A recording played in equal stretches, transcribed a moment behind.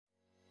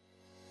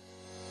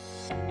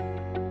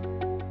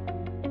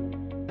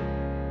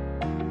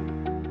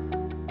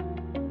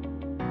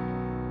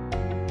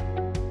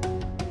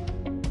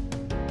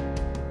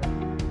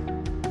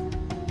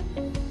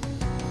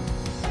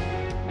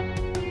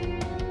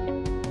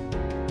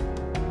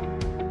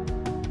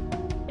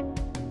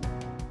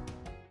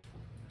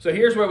So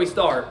here's where we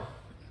start.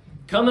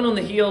 Coming on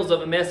the heels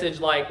of a message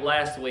like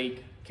last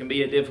week can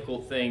be a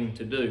difficult thing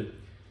to do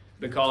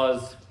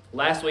because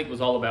last week was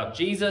all about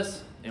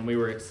Jesus and we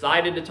were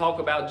excited to talk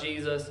about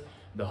Jesus.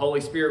 The Holy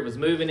Spirit was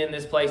moving in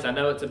this place. I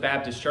know it's a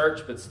Baptist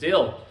church, but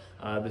still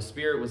the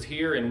Spirit was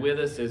here and with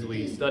us as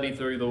we studied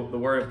through the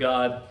Word of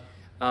God.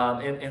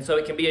 And so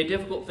it can be a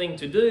difficult thing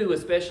to do,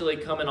 especially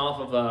coming off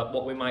of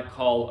what we might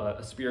call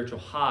a spiritual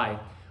high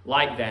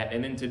like that,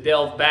 and then to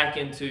delve back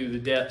into the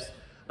depths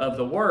of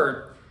the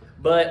Word.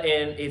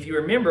 And if you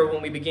remember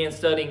when we began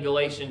studying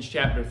Galatians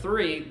chapter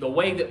 3, the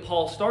way that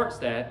Paul starts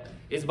that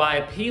is by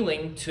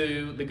appealing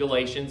to the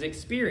Galatians'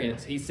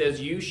 experience. He says,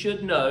 you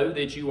should know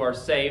that you are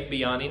saved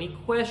beyond any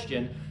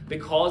question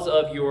because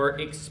of your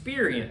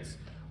experience.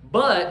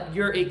 But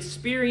your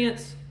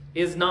experience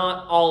is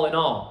not all in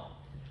all.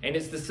 And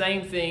it's the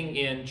same thing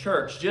in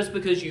church. Just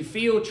because you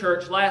feel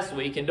church last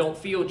week and don't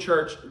feel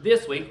church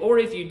this week, or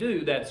if you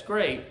do, that's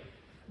great.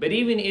 But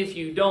even if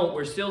you don't,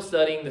 we're still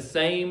studying the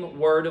same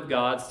Word of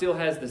God, still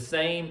has the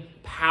same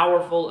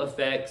powerful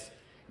effects.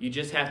 You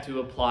just have to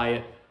apply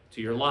it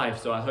to your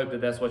life. So I hope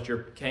that that's what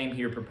you came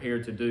here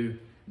prepared to do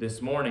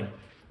this morning.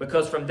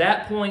 Because from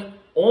that point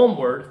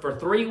onward, for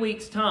 3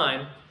 weeks'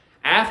 time,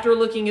 after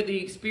looking at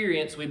the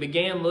experience, we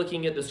began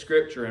looking at the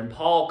Scripture, and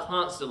Paul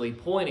constantly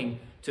pointing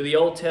to the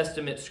Old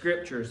Testament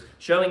Scriptures,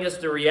 showing us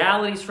the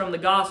realities from the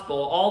gospel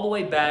all the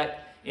way back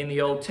in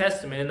the Old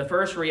Testament. And the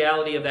first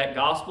reality of that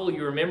gospel,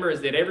 you remember, is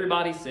that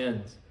everybody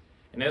sins.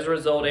 And as a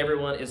result,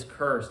 everyone is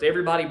cursed.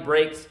 Everybody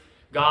breaks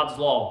God's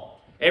law.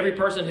 Every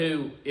person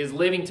who is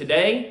living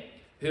today,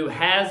 who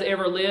has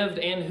ever lived,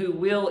 and who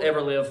will ever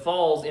live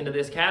falls into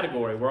this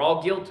category. We're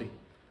all guilty.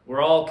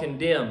 We're all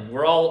condemned.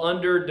 We're all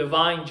under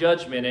divine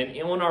judgment and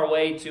on our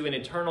way to an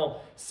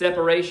eternal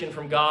separation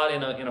from God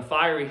in a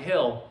fiery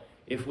hell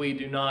if we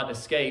do not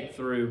escape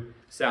through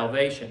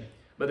salvation.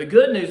 But the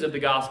good news of the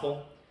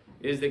gospel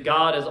is that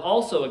God is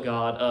also a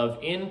God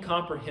of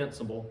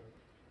incomprehensible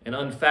and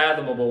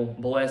unfathomable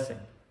blessing.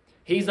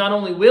 He's not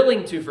only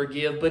willing to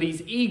forgive, but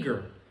He's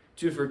eager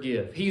to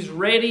forgive. He's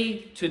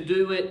ready to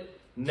do it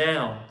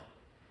now.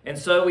 And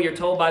so we are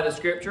told by the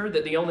Scripture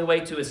that the only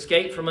way to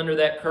escape from under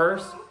that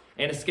curse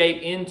and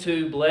escape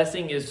into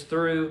blessing is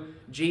through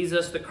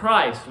Jesus the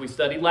Christ, we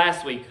studied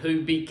last week,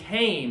 who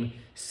became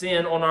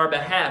sin on our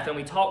behalf. And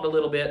we talked a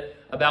little bit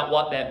about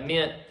what that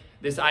meant,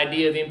 this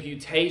idea of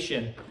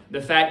imputation, the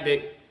fact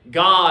that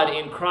God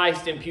in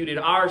Christ imputed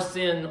our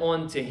sin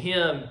onto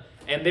Him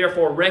and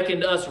therefore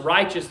reckoned us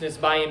righteousness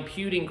by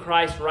imputing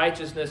Christ's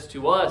righteousness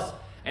to us.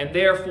 And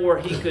therefore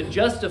He could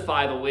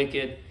justify the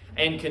wicked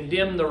and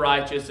condemn the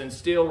righteous and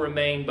still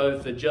remain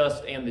both the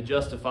just and the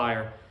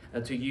justifier,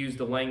 to use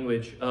the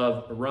language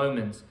of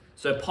Romans.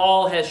 So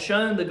Paul has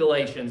shown the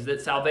Galatians that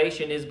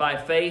salvation is by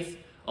faith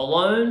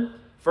alone,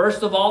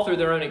 first of all through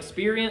their own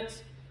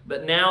experience,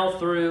 but now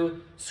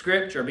through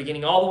Scripture,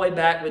 beginning all the way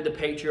back with the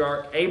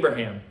patriarch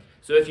Abraham.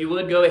 So if you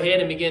would go ahead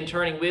and begin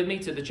turning with me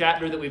to the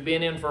chapter that we've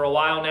been in for a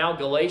while now,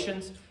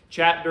 Galatians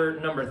chapter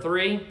number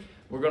 3.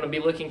 We're going to be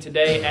looking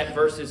today at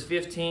verses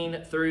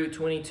 15 through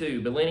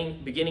 22,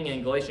 beginning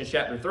in Galatians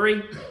chapter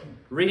 3,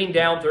 reading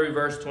down through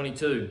verse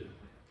 22.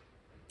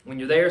 When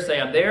you're there,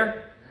 say, I'm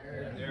there.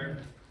 There.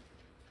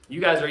 You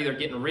guys are either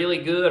getting really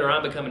good or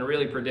I'm becoming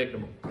really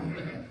predictable.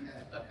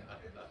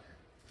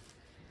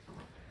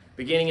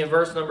 Beginning in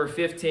verse number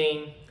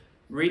 15,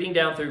 reading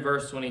down through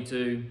verse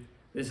 22,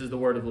 this is the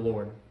word of the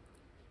Lord.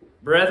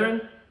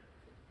 Brethren,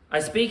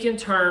 I speak in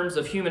terms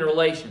of human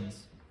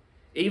relations.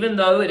 Even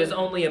though it is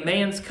only a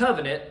man's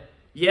covenant,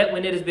 yet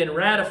when it has been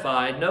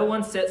ratified, no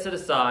one sets it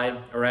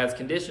aside or adds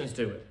conditions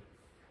to it.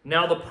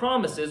 Now the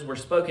promises were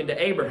spoken to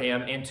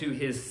Abraham and to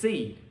his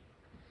seed.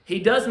 He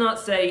does not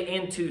say,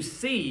 and to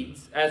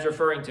seeds, as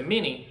referring to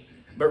many,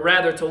 but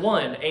rather to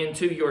one, and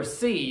to your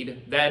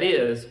seed, that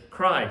is,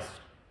 Christ.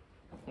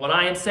 What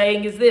I am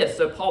saying is this.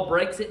 So Paul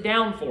breaks it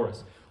down for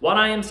us. What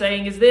I am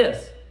saying is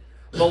this.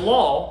 The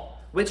law,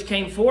 which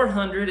came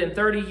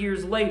 430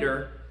 years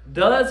later,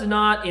 does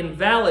not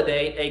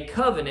invalidate a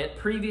covenant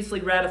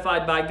previously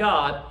ratified by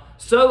God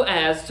so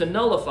as to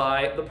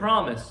nullify the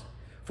promise.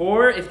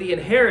 For if the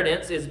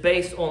inheritance is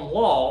based on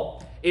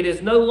law, it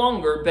is no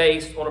longer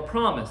based on a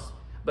promise.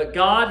 But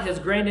God has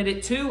granted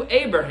it to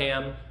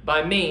Abraham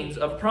by means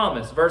of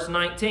promise. Verse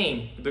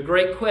 19, the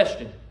great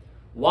question.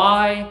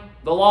 Why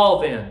the law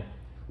then?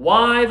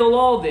 Why the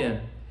law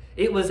then?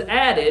 It was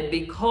added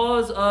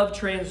because of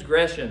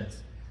transgressions,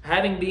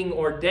 having been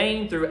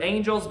ordained through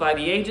angels by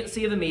the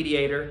agency of a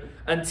mediator,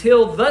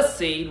 until the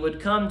seed would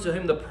come to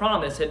whom the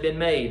promise had been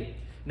made.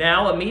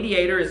 Now a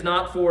mediator is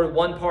not for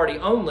one party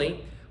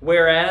only,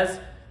 whereas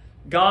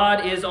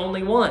God is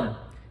only one.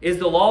 Is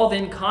the law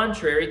then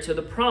contrary to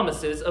the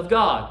promises of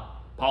God?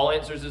 Paul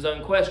answers his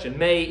own question.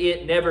 May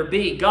it never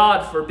be.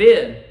 God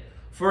forbid.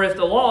 For if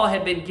the law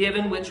had been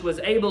given which was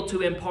able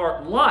to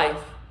impart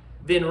life,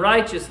 then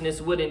righteousness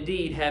would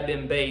indeed have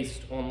been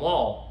based on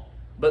law.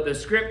 But the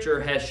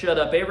Scripture has shut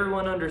up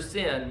everyone under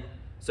sin,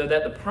 so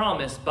that the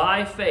promise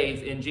by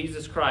faith in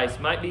Jesus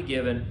Christ might be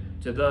given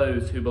to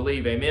those who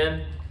believe.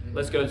 Amen.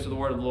 Let's go to the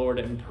word of the Lord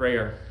in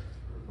prayer.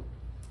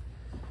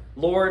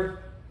 Lord,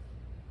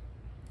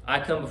 I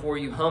come before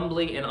you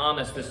humbly and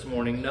honest this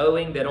morning,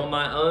 knowing that on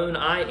my own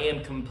I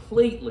am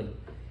completely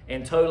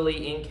and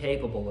totally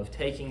incapable of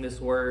taking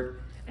this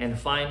word and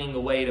finding a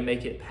way to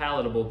make it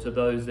palatable to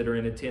those that are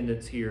in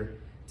attendance here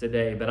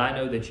today. But I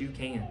know that you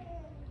can.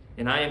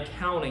 And I am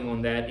counting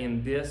on that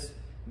in this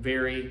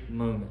very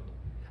moment.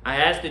 I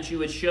ask that you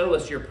would show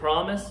us your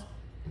promise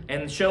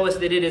and show us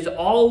that it is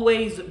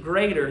always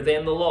greater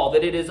than the law,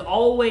 that it is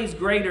always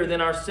greater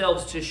than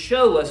ourselves, to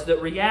show us the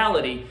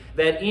reality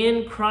that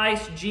in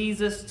Christ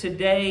Jesus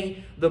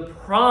today, the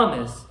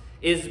promise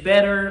is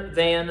better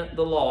than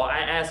the law. I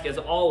ask, as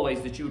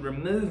always, that you would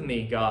remove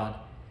me, God,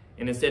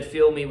 and instead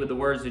fill me with the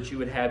words that you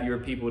would have your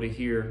people to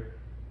hear.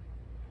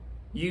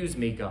 Use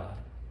me, God,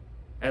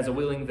 as a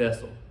willing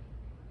vessel,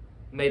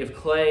 made of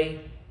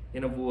clay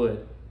and of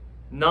wood,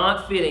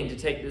 not fitting to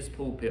take this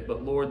pulpit,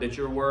 but Lord, that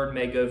your word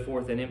may go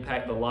forth and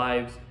impact the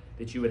lives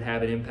that you would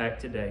have it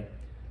impact today.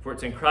 For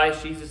it's in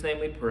Christ Jesus'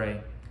 name we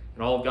pray.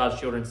 And all of God's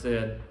children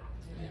said,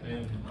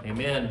 Amen.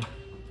 Amen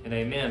and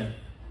amen.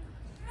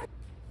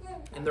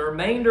 In the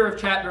remainder of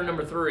chapter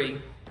number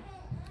 3,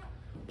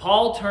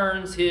 Paul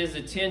turns his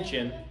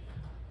attention,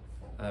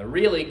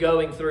 really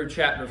going through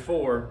chapter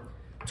 4,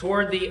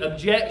 toward the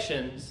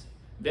objections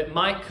that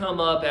might come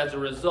up as a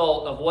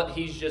result of what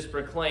he's just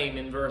proclaimed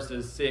in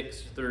verses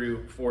 6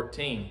 through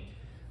 14.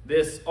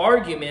 This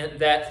argument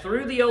that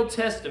through the Old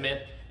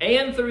Testament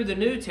and through the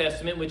New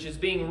Testament, which is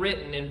being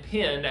written and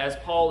penned as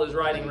Paul is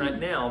writing right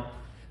now,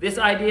 this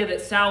idea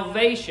that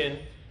salvation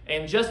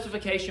and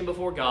justification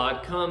before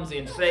God comes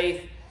in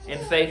faith and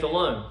faith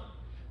alone.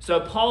 So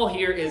Paul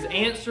here is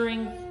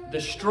answering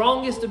the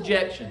strongest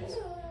objections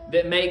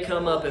that may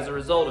come up as a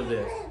result of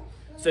this.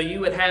 So you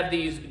would have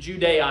these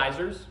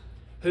Judaizers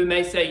who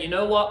may say, you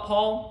know what,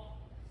 Paul?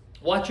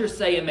 What you're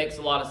saying makes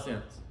a lot of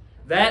sense.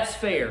 That's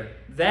fair.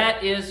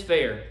 That is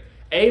fair.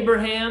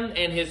 Abraham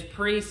and his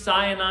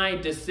pre-Sinai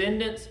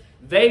descendants,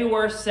 they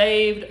were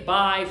saved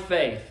by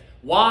faith.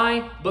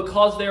 Why?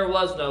 Because there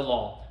was no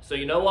law. So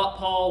you know what,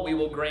 Paul? We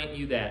will grant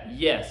you that.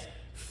 Yes,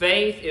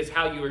 faith is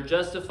how you are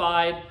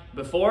justified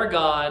before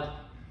God,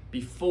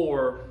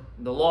 before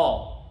the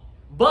law.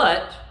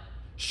 But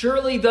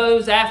surely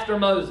those after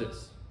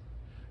Moses,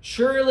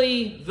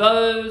 surely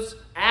those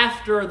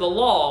after the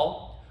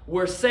law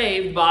were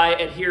saved by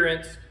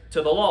adherence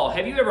to the law.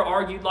 Have you ever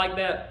argued like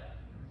that?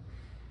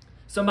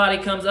 Somebody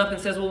comes up and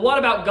says, well, what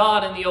about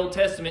God in the Old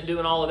Testament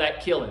doing all of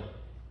that killing?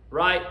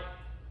 Right?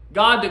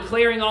 God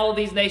declaring all of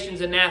these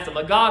nations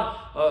anathema.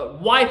 God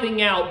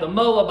wiping out the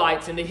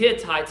Moabites and the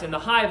Hittites and the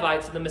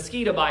Hivites and the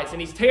Mosquitobites, and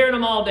he's tearing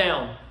them all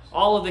down,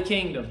 all of the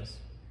kingdoms.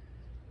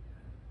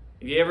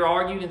 Have you ever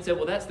argued and said,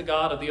 well, that's the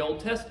God of the Old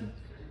Testament.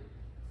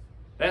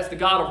 That's the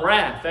God of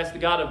wrath. That's the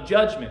God of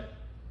judgment.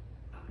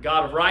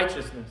 God of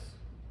righteousness.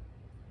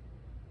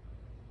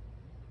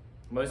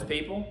 Most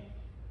people,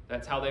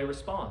 that's how they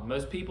respond.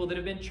 Most people that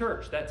have been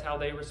church, that's how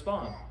they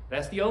respond.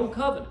 That's the old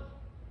covenant.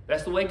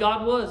 That's the way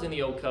God was in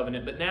the old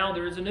covenant. But now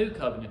there is a new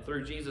covenant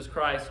through Jesus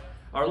Christ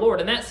our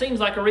Lord. And that seems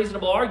like a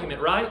reasonable argument,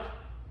 right?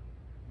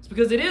 It's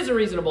because it is a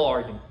reasonable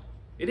argument.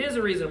 It is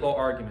a reasonable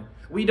argument.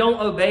 We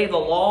don't obey the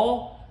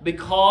law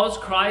because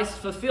Christ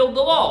fulfilled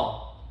the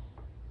law.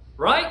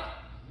 Right?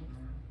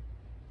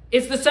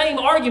 It's the same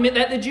argument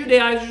that the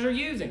Judaizers are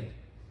using.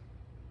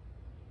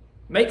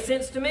 Makes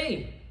sense to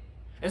me.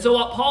 And so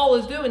what Paul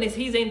is doing is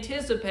he's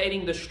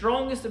anticipating the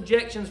strongest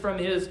objections from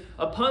his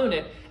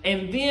opponent,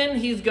 and then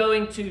he's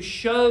going to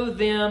show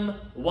them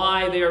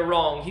why they're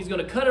wrong. He's going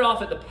to cut it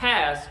off at the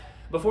pass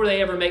before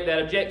they ever make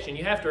that objection.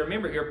 You have to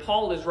remember here,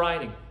 Paul is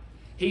writing.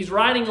 He's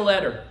writing a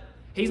letter.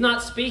 He's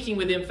not speaking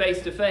with them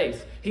face to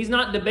face. He's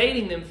not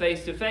debating them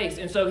face to face.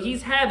 And so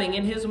he's having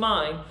in his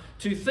mind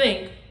to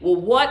think, well,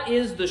 what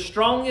is the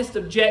strongest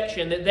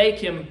objection that they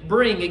can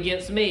bring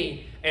against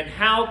me, and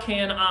how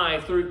can I,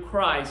 through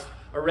Christ,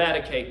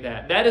 eradicate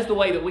that? That is the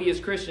way that we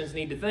as Christians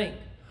need to think.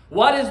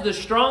 What is the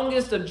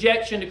strongest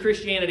objection to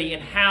Christianity,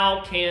 and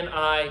how can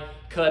I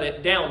cut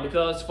it down?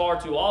 Because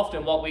far too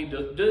often what we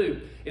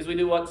do is we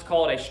do what's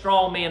called a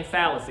straw man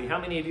fallacy. How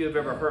many of you have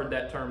ever heard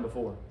that term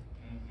before?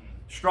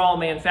 Straw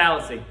man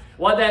fallacy.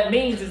 What that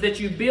means is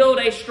that you build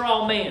a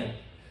straw man.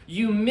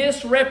 You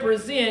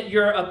misrepresent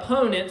your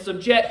opponent's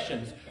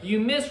objections. You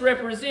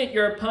misrepresent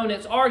your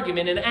opponent's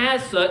argument, and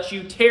as such,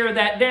 you tear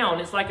that down.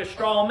 It's like a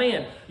straw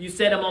man. You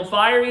set him on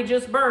fire, he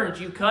just burns.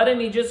 You cut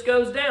him, he just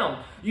goes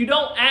down. You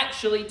don't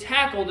actually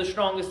tackle the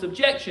strongest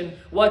objection.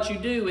 What you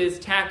do is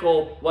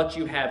tackle what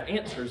you have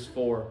answers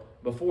for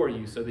before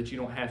you, so that you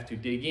don't have to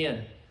dig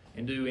in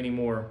and do any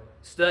more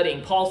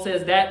studying. Paul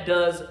says that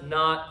does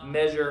not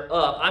measure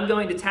up. I'm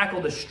going to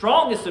tackle the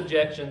strongest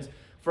objections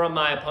from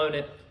my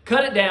opponent,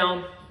 cut it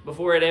down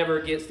before it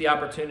ever gets the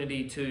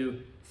opportunity to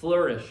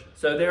flourish.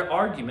 So their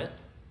argument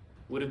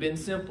would have been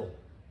simple.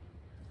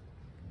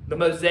 The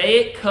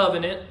Mosaic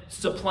covenant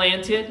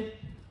supplanted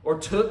or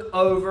took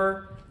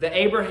over the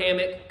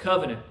Abrahamic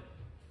covenant.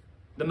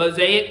 The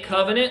Mosaic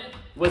covenant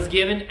was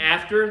given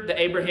after the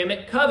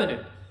Abrahamic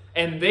covenant.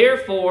 and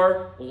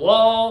therefore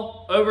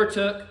law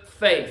overtook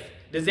faith.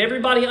 Does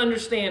everybody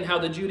understand how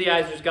the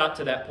Judaizers got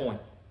to that point?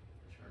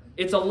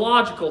 It's a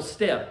logical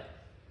step.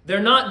 They're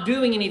not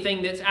doing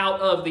anything that's out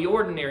of the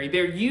ordinary.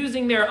 They're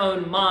using their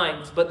own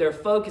minds, but they're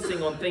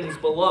focusing on things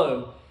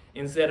below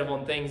instead of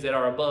on things that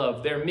are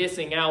above. They're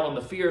missing out on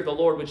the fear of the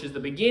Lord, which is the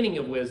beginning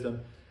of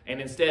wisdom, and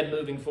instead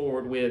moving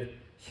forward with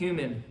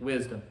human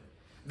wisdom.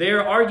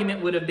 Their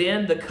argument would have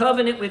been the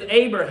covenant with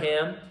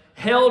Abraham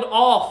held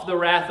off the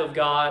wrath of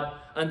God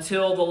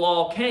until the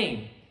law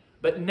came.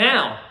 But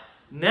now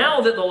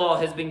that the law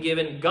has been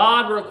given,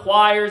 God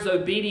requires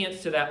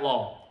obedience to that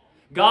law.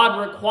 God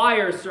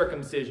requires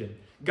circumcision.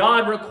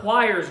 God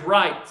requires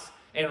rites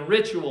and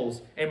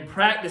rituals and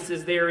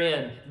practices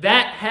therein.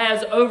 That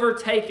has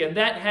overtaken,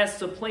 that has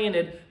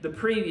supplanted the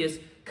previous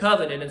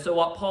covenant. And so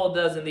what Paul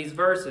does in these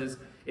verses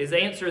is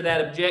answer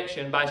that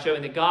objection by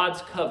showing that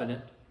God's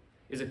covenant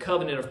is a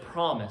covenant of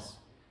promise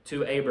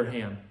to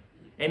Abraham.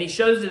 And he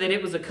shows that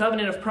it was a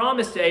covenant of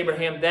promise to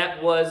Abraham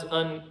that was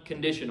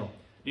unconditional.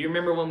 Do you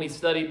remember when we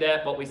studied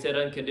that, what we said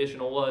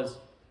unconditional was?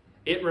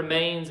 It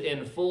remains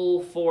in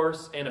full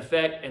force and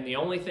effect, and the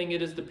only thing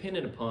it is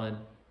dependent upon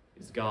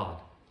is God.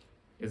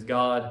 Is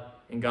God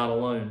and God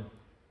alone.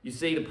 You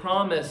see, the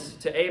promise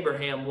to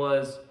Abraham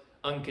was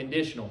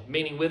unconditional,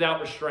 meaning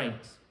without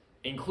restraints,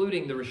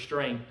 including the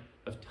restraint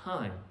of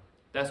time.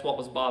 That's what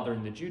was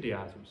bothering the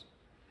Judaizers,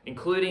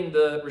 including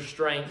the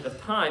restraint of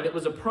time. It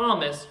was a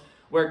promise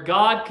where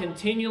God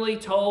continually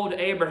told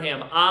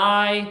Abraham,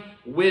 I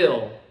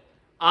will,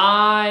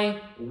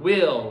 I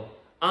will,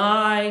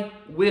 I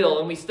will.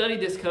 And we studied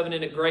this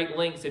covenant at great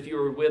lengths if you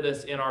were with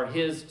us in our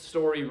His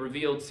Story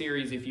Revealed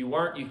series. If you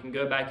weren't, you can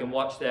go back and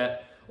watch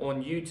that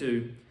on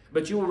YouTube.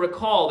 But you will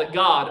recall that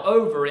God,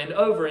 over and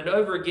over and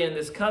over again,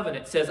 this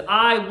covenant says,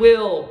 I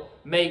will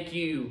make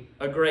you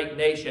a great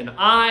nation.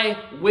 I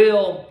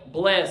will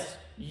bless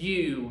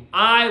you.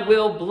 I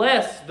will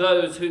bless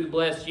those who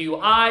bless you.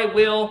 I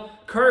will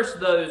curse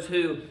those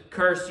who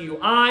curse you.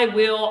 I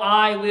will,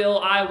 I will,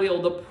 I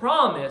will. The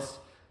promise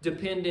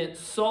dependent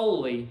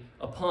solely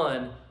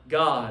upon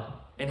God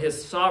and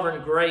His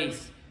sovereign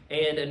grace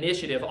and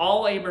initiative.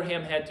 All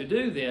Abraham had to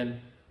do then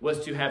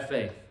was to have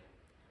faith,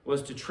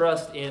 was to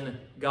trust in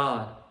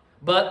God.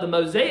 But the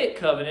Mosaic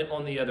covenant,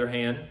 on the other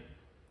hand,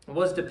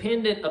 was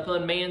dependent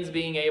upon man's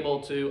being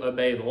able to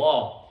obey the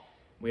law.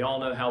 We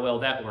all know how well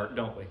that worked,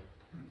 don't we?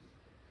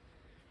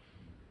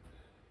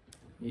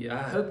 Yeah,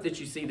 I hope that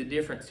you see the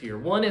difference here.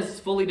 One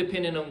is fully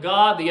dependent on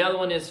God. The other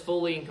one is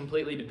fully and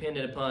completely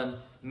dependent upon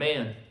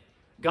man.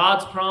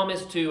 God's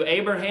promise to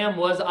Abraham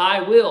was,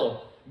 I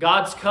will.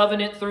 God's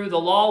covenant through the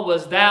law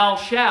was, thou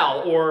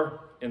shalt, or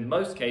in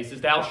most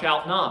cases, thou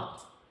shalt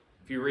not,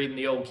 if you're reading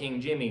the old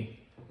King Jimmy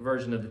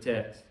version of the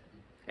text.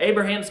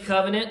 Abraham's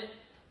covenant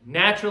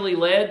naturally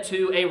led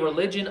to a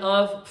religion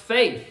of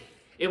faith.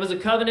 It was a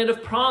covenant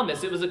of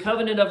promise. It was a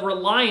covenant of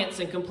reliance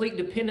and complete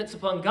dependence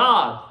upon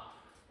God.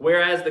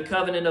 Whereas the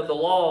covenant of the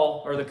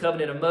law, or the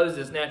covenant of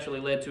Moses, naturally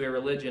led to a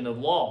religion of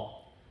law.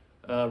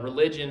 A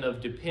religion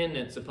of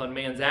dependence upon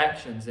man's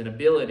actions and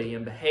ability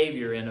and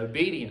behavior and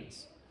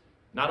obedience.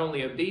 Not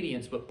only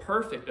obedience, but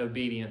perfect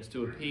obedience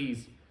to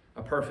appease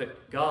a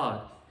perfect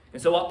God.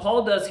 And so what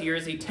Paul does here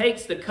is he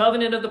takes the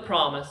covenant of the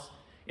promise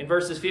in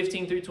verses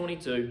 15 through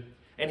 22,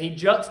 and he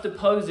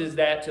juxtaposes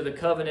that to the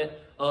covenant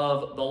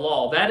of the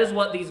law. That is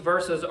what these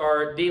verses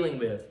are dealing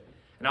with.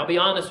 And I'll be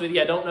honest with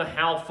you, I don't know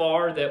how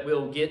far that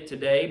we'll get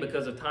today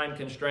because of time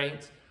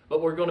constraints,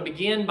 but we're going to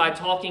begin by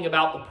talking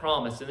about the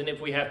promise. And then if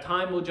we have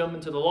time, we'll jump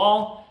into the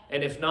law,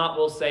 and if not,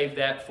 we'll save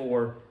that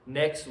for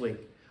next week.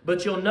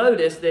 But you'll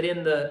notice that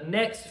in the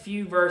next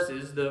few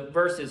verses, the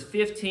verses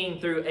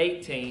 15 through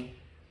 18,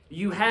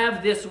 you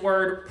have this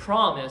word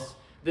promise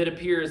that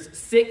appears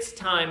 6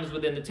 times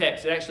within the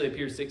text. It actually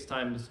appears 6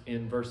 times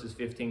in verses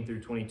 15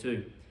 through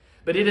 22.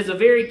 But it is a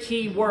very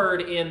key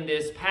word in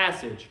this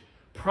passage.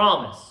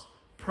 Promise.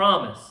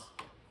 Promise.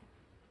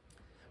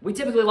 We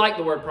typically like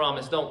the word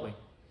promise, don't we?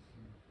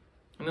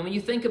 I mean, when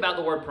you think about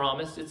the word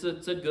promise, it's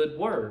a good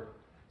word.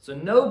 It's a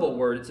noble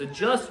word. It's a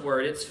just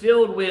word. It's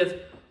filled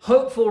with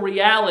hopeful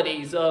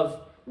realities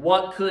of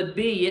what could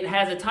be. It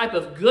has a type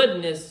of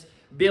goodness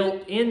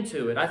built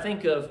into it. I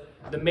think of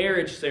the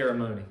marriage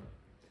ceremony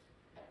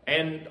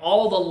and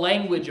all the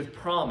language of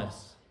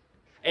promise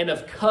and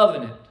of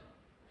covenant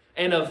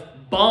and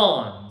of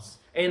bonds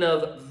and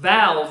of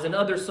vows and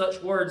other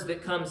such words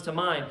that comes to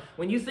mind.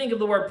 When you think of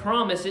the word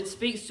promise, it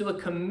speaks to a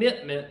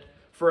commitment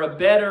for a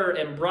better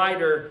and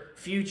brighter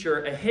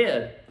future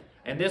ahead.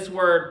 And this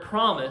word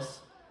promise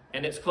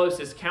and its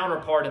closest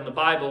counterpart in the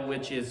Bible,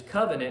 which is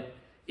covenant,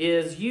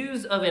 is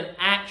used of an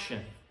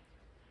action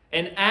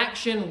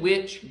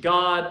which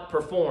God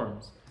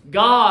performs.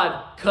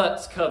 God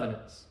cuts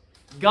covenants.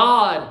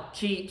 God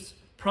keeps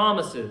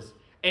promises.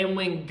 And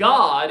when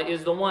God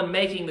is the one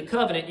making the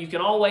covenant, you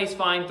can always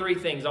find 3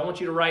 things. I want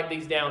you to write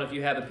these down if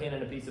you have a pen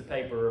and a piece of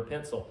paper, or a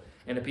pencil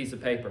and a piece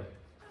of paper.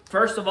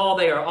 First of all,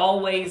 they are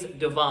always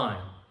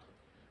divine.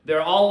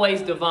 They're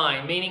always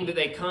divine, meaning that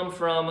they come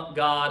from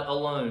God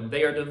alone.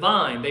 They are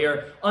divine. They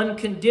are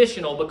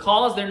unconditional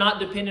because they're not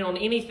dependent on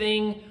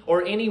anything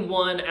or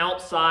anyone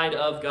outside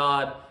of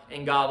God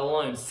and God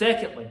alone.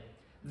 Secondly,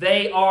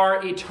 they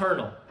are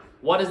eternal.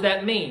 What does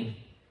that mean?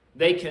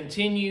 They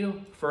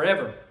continue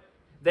forever.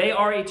 They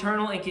are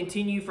eternal and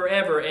continue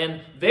forever,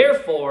 and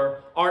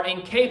therefore are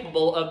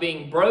incapable of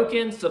being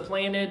broken,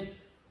 supplanted,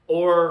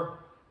 or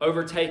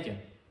overtaken.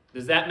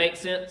 Does that make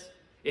sense?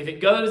 If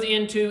it goes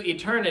into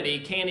eternity,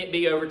 can it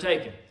be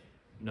overtaken?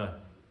 No.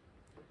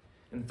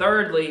 And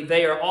thirdly,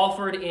 they are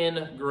offered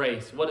in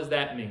grace. What does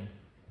that mean?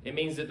 It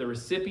means that the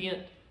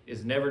recipient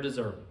is never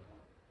deserving.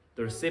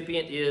 The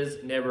recipient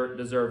is never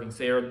deserving.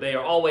 So they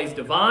are always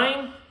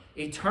divine,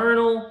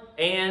 eternal,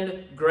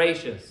 and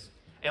gracious.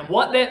 And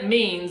what that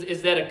means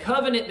is that a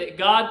covenant that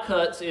God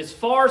cuts is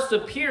far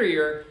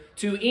superior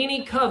to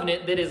any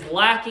covenant that is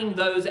lacking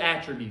those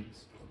attributes.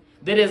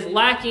 That is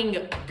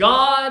lacking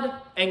God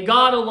and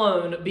God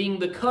alone being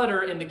the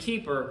cutter and the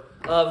keeper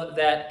of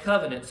that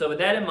covenant. So with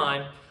that in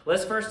mind,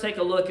 let's first take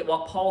a look at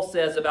what Paul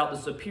says about the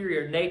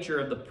superior nature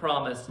of the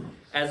promise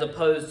as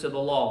opposed to the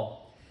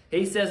law.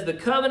 He says the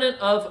covenant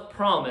of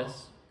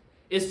promise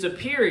is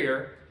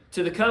superior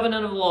to the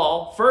covenant of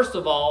law, first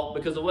of all,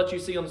 because of what you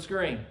see on the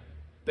screen.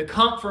 The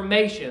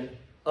confirmation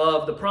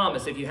of the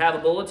promise. If you have a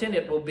bulletin,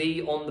 it will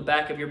be on the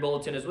back of your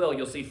bulletin as well.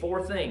 You'll see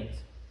 4 things.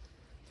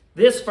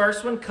 This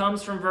first one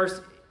comes from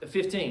verse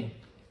 15.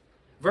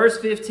 Verse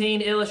 15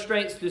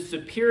 illustrates the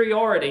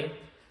superiority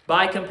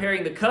by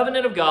comparing the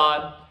covenant of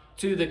God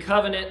to the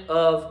covenant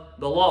of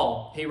the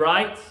law. He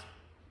writes,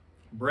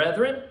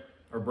 "Brethren,"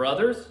 or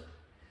brothers,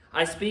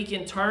 "I speak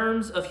in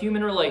terms of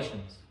human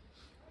relations.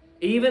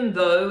 Even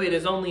though it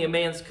is only a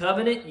man's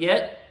covenant,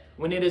 yet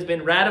when it has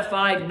been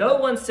ratified, no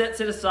one sets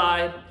it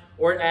aside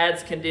or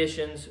adds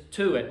conditions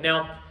to it."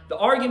 Now, the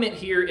argument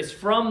here is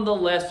from the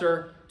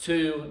lesser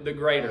to the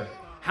greater.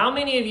 How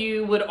many of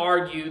you would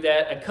argue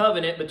that a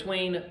covenant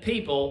between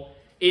people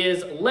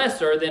is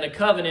lesser than a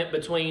covenant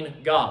between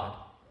God?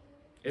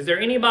 Is there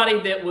anybody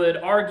that would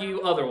argue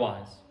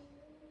otherwise?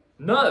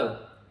 No.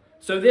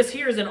 So this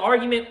here is an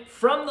argument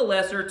from the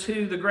lesser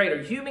to the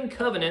greater. Human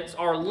covenants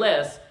are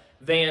less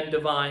than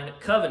divine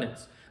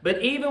covenants.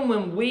 But even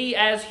when we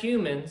as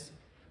humans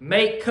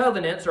make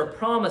covenants or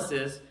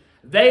promises,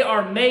 they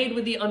are made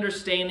with the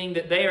understanding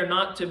that they are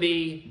not to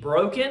be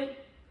broken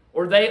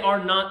or they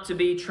are not to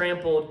be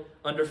trampled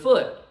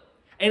underfoot.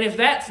 And if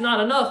that's not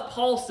enough,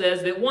 Paul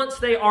says that once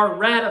they are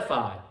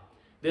ratified,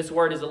 this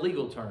word is a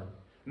legal term,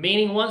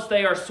 meaning once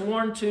they are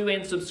sworn to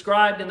and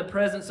subscribed in the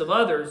presence of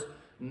others,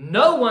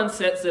 no one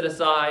sets it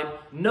aside,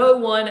 no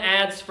one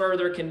adds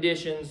further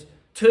conditions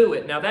to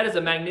it. Now that is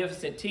a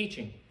magnificent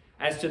teaching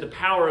as to the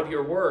power of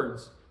your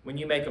words when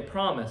you make a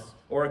promise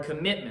or a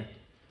commitment.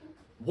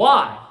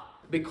 Why?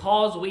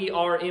 Because we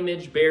are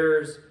image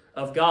bearers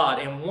of God.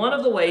 And one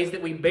of the ways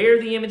that we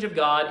bear the image of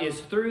God is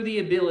through the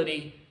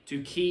ability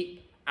to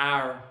keep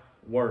our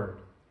word.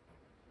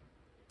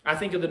 I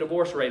think of the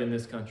divorce rate in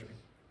this country.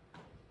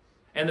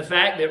 And the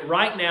fact that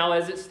right now,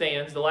 as it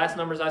stands, the last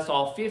numbers I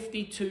saw,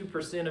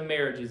 52% of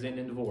marriages end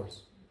in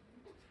divorce.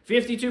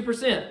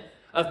 52%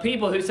 of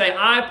people who say,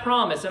 "I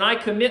promise and I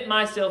commit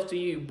myself to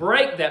you,"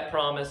 break that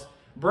promise,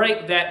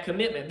 break that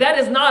commitment. That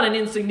is not an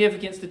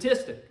insignificant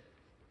statistic.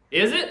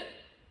 Is it?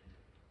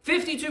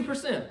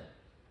 52%.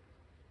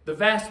 The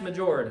vast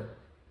majority.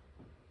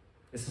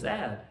 It's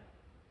sad.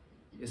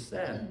 It's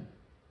sad.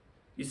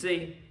 You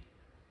see,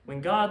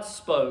 when God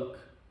spoke,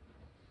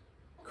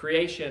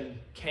 creation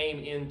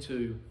came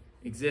into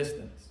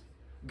existence.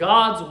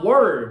 God's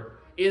word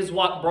is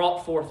what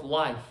brought forth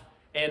life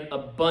and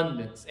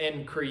abundance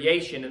and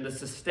creation and the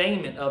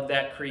sustainment of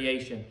that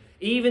creation,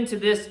 even to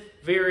this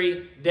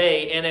very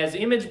day. And as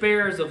image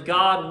bearers of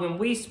God, when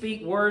we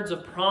speak words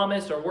of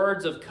promise or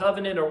words of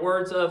covenant or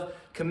words of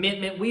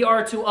commitment, we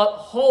are to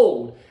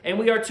uphold and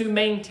we are to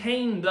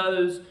maintain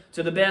those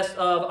to the best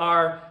of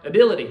our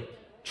ability.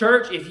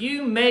 Church, if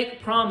you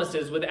make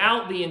promises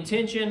without the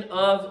intention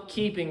of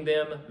keeping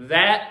them,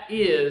 that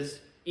is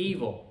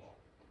evil.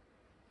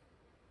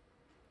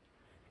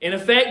 In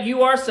effect,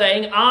 you are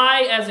saying,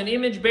 I, as an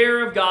image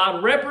bearer of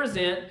God,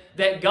 represent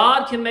that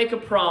God can make a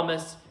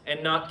promise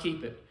and not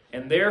keep it.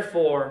 And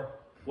therefore,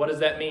 what does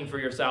that mean for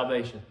your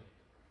salvation?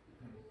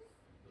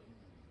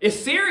 It's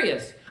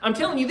serious. I'm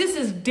telling you, this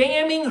is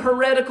damning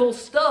heretical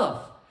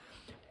stuff.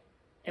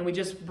 And we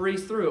just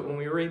breeze through it when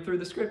we read through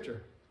the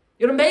scripture.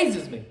 It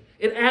amazes me.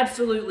 It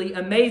absolutely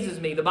amazes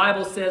me. The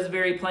Bible says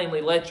very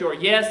plainly, let your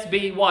yes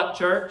be what,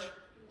 church?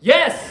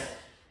 Yes!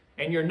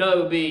 And your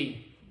no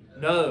be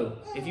no.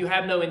 If you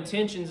have no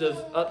intentions of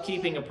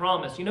upkeeping a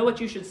promise, you know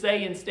what you should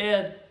say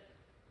instead?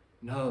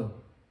 No.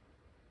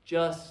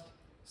 Just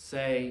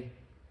say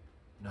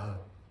no.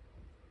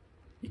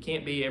 You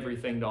can't be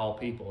everything to all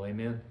people.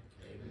 Amen?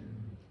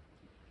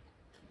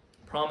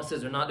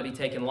 Promises are not to be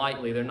taken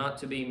lightly. They're not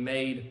to be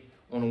made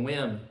on a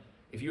whim.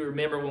 If you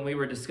remember when we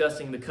were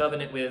discussing the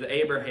covenant with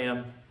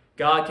Abraham,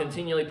 God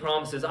continually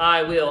promises,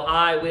 I will,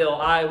 I will,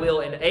 I will.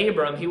 And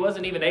Abram, he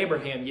wasn't even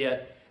Abraham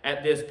yet.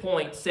 at this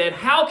point, said,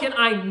 "How can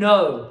I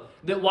know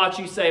that what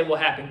you say will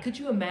happen?" Could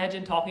you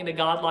imagine talking to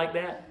God like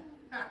that?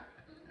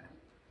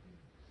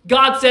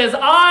 God says,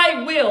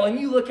 "I will." And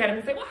you look at him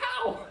and say, "Well,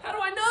 how? How do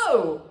I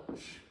know?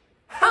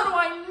 How do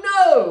I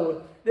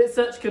know that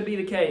such could be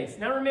the case?"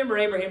 Now remember,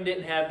 Abraham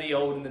didn't have the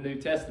Old and the New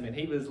Testament.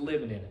 He was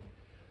living in it.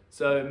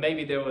 So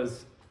maybe there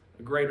was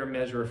a greater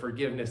measure of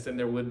forgiveness than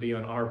there would be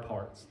on our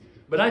parts.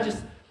 But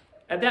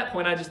at that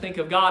point, I just think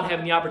of God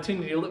having the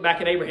opportunity to look back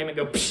at Abraham and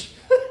go, "Psh,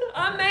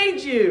 I made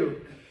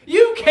you.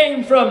 You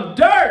came from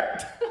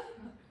dirt."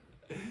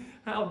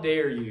 How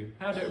dare you?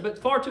 How dare? But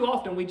far too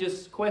often we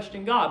just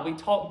question God. We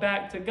talk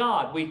back to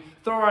God. We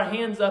throw our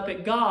hands up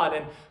at God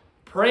and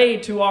pray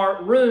to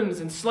our rooms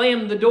and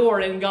slam the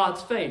door in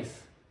God's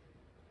face.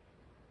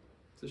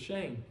 It's a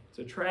shame. It's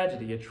a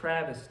tragedy, a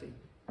travesty.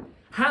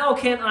 How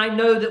can I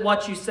know that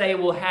what you say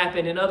will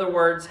happen? In other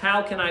words,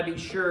 how can I be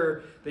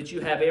sure that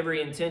you have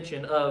every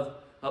intention of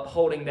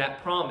upholding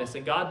that promise?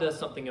 And God does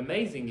something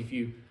amazing if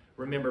you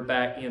remember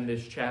back in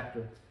this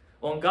chapter.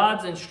 On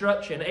God's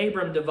instruction,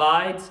 Abram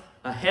divides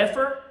a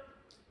heifer,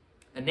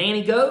 a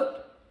nanny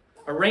goat,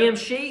 a ram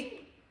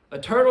sheep, a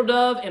turtle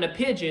dove, and a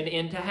pigeon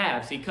into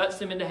halves. He cuts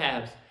them into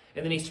halves,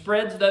 and then he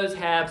spreads those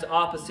halves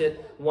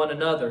opposite one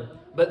another.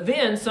 But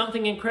then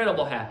something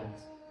incredible happens.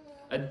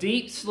 A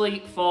deep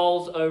sleep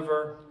falls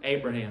over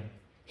Abraham.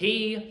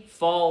 He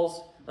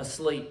falls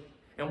asleep.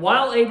 And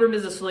while Abram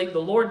is asleep, the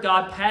Lord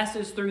God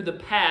passes through the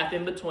path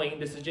in between.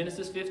 This is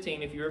Genesis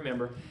 15, if you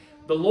remember.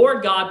 The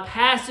Lord God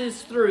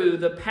passes through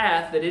the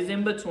path that is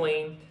in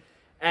between,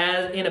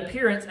 as in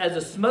appearance as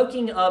a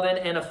smoking oven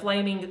and a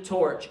flaming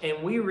torch.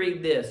 And we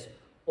read this: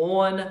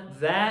 "On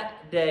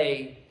that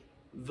day,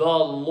 the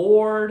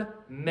Lord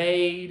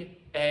made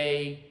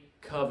a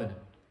covenant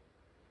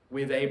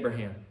with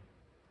Abraham."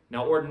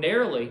 Now,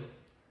 ordinarily,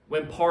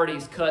 when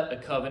parties cut a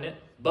covenant,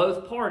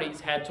 both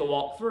parties had to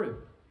walk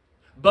through.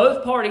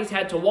 Both parties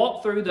had to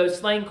walk through those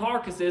slain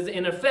carcasses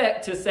in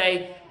effect to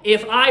say,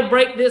 if I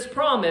break this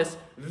promise,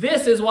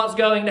 this is what's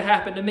going to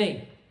happen to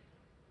me.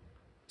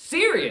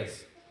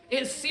 Serious.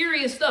 It's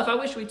serious stuff. I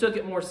wish we took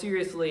it more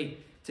seriously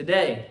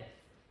today.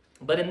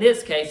 But in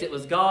this case, it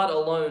was God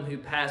alone who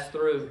passed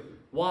through.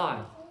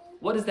 Why?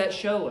 What does that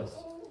show us?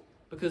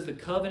 Because the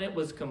covenant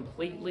was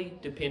completely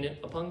dependent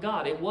upon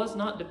God. It was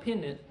not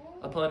dependent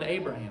upon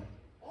Abraham.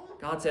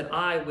 God said,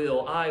 I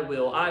will, I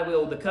will, I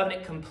will. The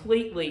covenant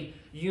completely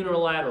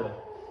unilateral,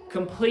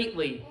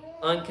 completely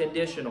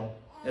unconditional,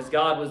 as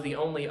God was the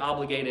only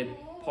obligated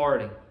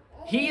party.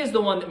 He is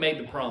the one that made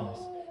the promise.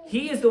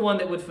 He is the one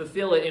that would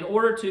fulfill it in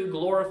order to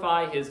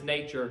glorify his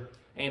nature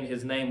and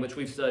his name, which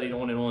we've studied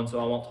on and on, so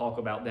I won't talk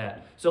about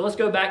that. So let's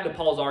go back to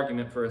Paul's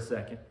argument for a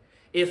second.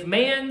 If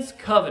man's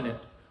covenant,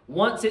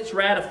 once it's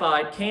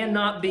ratified,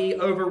 cannot be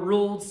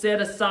overruled,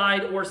 set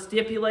aside, or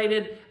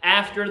stipulated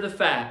after the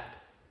fact,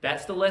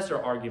 that's the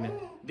lesser argument.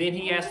 Then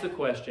he asks the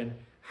question,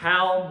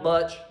 how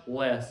much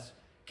less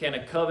can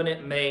a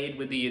covenant made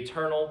with the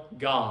eternal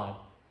God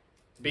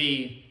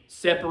be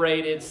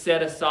separated,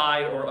 set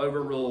aside, or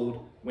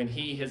overruled when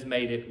he has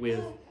made it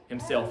with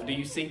himself? Do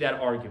you see that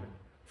argument?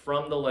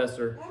 From the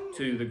lesser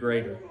to the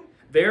greater.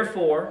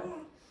 Therefore,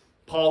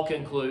 Paul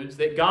concludes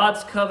that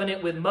God's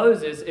covenant with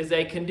Moses is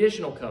a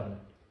conditional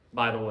covenant,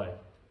 by the way.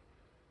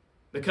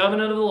 The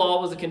covenant of the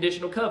law was a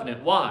conditional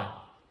covenant. Why?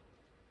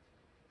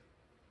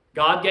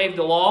 God gave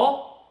the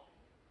law,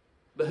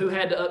 but who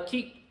had to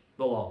upkeep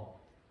the law?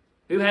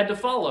 Who had to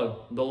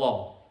follow the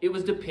law? It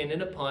was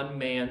dependent upon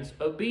man's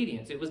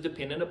obedience. It was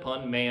dependent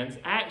upon man's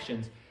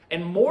actions.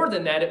 And more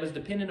than that, it was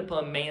dependent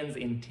upon man's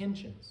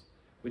intentions,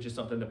 which is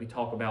something that we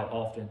talk about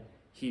often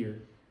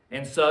here.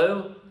 And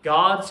so,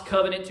 God's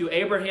covenant to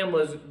Abraham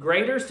was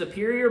greater,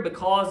 superior,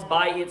 because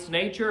by its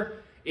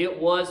nature, it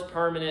was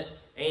permanent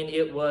and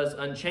it was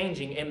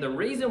unchanging. And the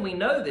reason we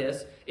know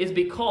this is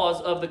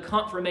because of the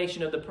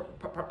confirmation of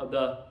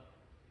the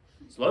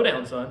slow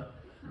down, son,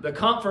 the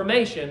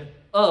confirmation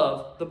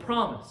of the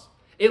promise.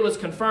 It was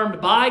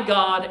confirmed by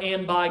God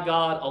and by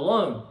God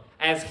alone,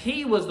 as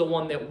he was the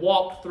one that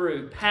walked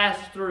through,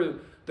 passed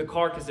through the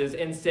carcasses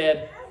and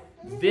said,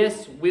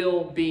 this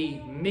will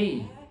be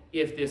me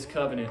if this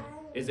covenant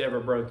is ever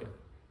broken.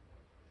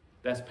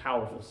 That's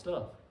powerful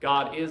stuff.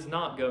 God is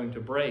not going to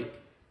break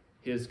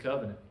his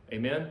covenant.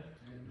 Amen?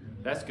 Amen.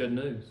 That's good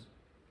news.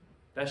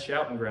 That's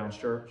shouting grounds,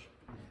 church.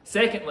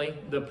 Secondly,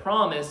 the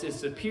promise is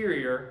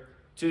superior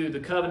to the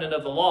covenant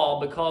of the law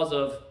because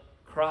of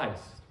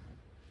Christ,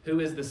 who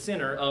is the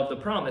center of the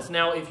promise.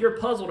 Now, if you're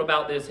puzzled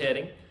about this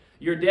heading,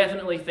 you're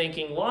definitely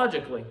thinking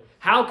logically,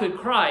 how could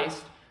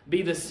Christ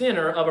be the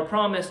center of a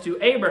promise to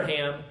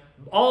Abraham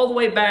all the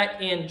way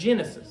back in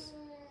Genesis,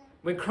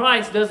 when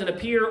Christ doesn't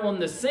appear on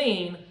the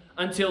scene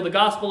until the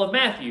Gospel of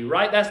Matthew,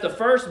 right? That's the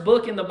first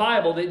book in the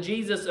Bible that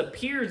Jesus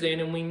appears in,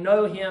 and we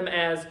know him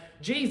as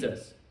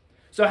Jesus.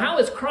 So how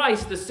is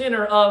Christ the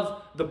center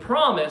of the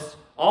promise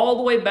all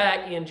the way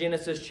back in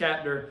Genesis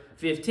chapter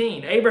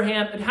 15?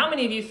 Abraham, how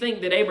many of you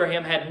think that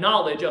Abraham had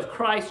knowledge of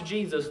Christ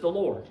Jesus the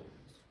Lord?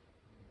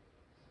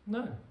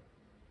 No.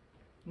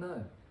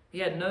 He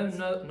had no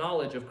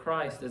knowledge of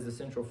Christ as the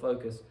central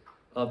focus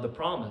of the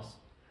promise.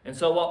 And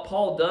so what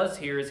Paul does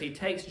here is he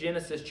takes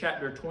Genesis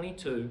chapter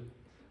 22,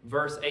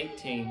 verse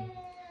 18,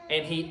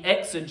 and he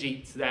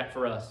exegetes that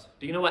for us.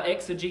 Do you know what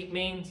exegete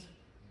means? It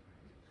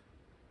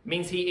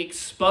means he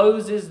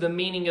exposes the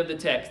meaning of the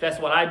text. That's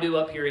what I do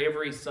up here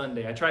every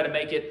Sunday. I try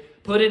to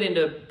put it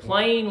into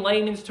plain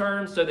layman's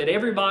terms so that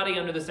everybody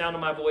under the sound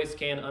of my voice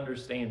can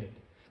understand it.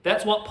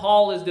 That's what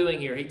Paul is doing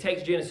here. He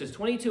takes Genesis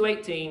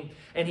 22:18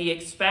 and he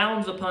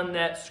expounds upon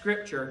that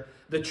scripture,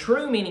 the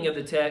true meaning of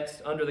the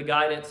text under the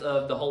guidance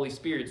of the Holy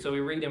Spirit. So we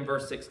read in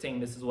verse 16,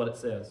 this is what it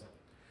says.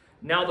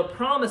 Now the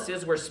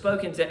promises were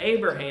spoken to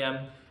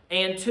Abraham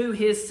and to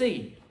his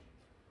seed.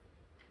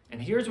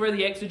 And here's where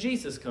the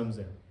exegesis comes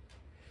in.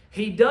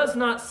 He does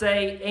not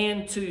say,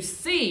 and to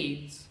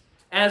seeds,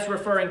 as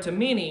referring to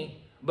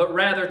many, but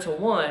rather to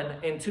one,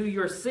 and to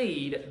your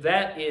seed,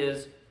 that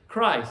is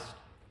Christ.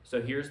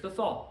 So here's the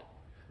thought.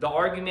 The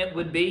argument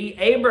would be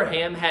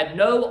Abraham had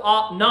no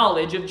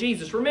knowledge of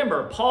Jesus.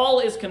 Remember, Paul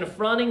is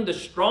confronting the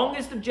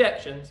strongest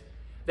objections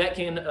that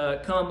can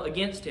come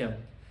against him.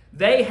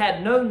 They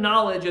had no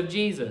knowledge of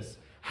Jesus.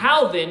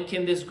 How then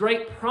can this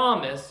great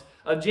promise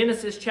of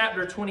Genesis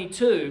chapter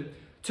 22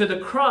 to the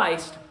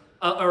Christ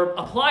or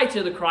apply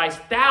to the Christ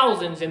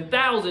thousands and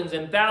thousands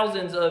and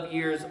thousands of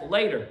years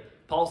later?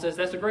 Paul says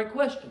that's a great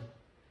question.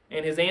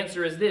 And his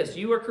answer is this: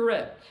 you are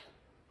correct.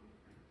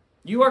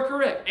 You are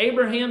correct.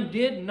 Abraham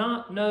did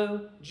not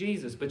know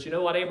Jesus. But you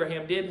know what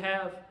Abraham did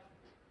have?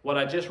 What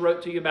I just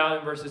wrote to you about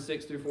in verses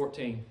 6 through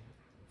 14.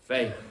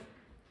 Faith.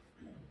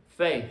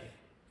 Faith.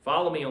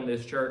 Follow me on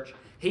this, church.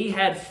 He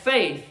had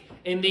faith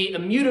in the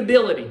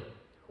immutability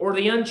or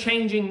the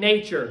unchanging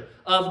nature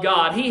of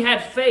God. He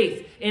had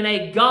faith in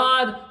a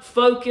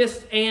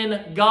God-focused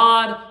and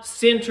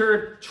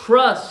God-centered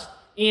trust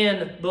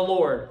in the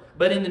Lord.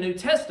 But in the New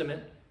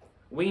Testament,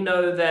 we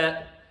know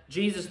that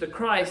Jesus the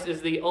Christ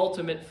is the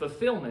ultimate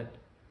fulfillment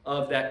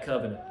of that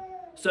covenant.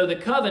 So the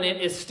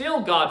covenant is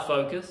still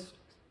God-focused.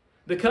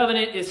 The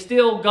covenant is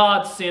still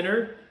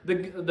God-centered.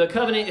 The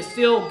covenant is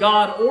still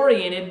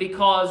God-oriented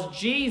because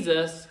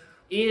Jesus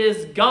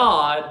is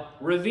God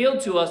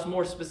revealed to us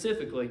more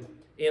specifically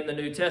in the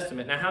New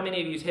Testament. Now, how many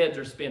of you's heads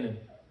are spinning?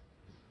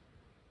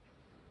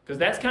 Because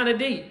that's kind of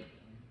deep.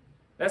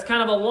 That's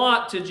kind of a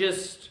lot to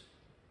just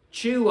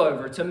chew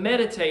over, to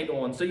meditate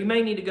on. So you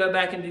may need to go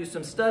back and do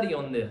some study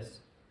on this.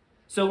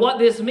 So what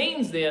this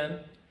means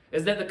then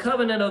is that the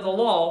covenant of the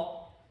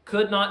law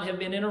could not have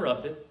been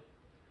interrupted,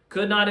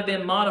 could not have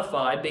been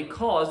modified,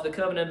 because the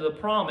covenant of the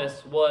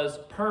promise was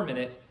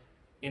permanent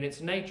in its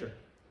nature,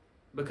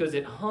 because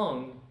it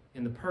hung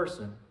in the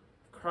person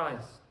of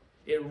Christ.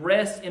 It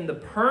rests in the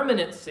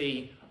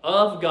permanency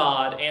of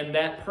God and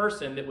that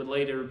person that would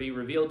later be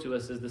revealed to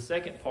us as the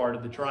second part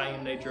of the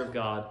triune nature of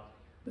God,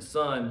 the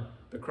Son,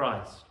 the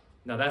Christ.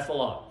 Now that's a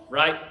lot,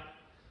 right?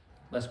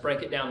 Let's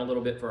break it down a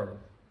little bit further.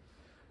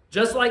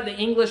 Just like the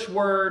English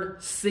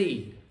word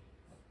seed,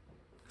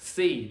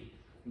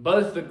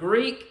 both the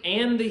Greek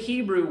and the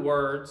Hebrew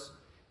words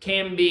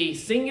can be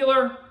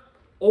singular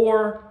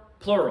or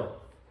plural.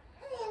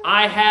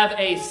 I have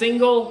a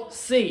single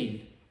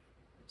seed.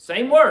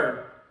 Same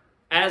word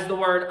as the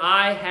word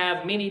I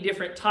have many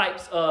different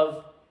types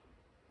of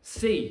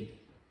seed,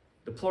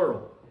 the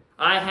plural.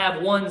 I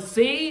have one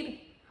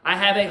seed. I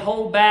have a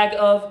whole bag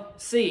of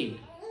seed.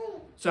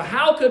 So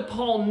how could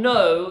Paul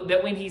know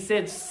that when he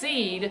said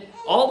seed,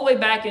 all the way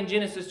back in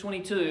Genesis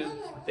 22,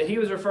 that he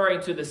was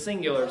referring to the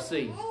singular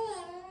seed?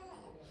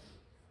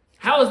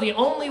 How is the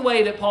only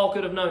way that Paul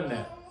could have known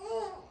that?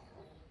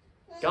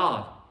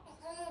 God.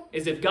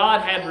 Is if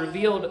God had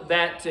revealed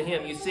that to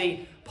him. You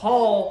see,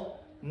 Paul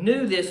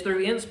knew this through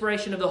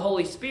inspiration of the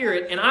Holy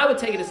Spirit, and I would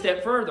take it a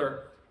step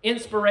further,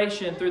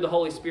 inspiration through the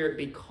Holy Spirit,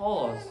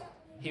 because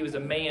he was a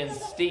man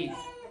steeped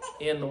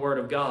in the Word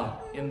of God,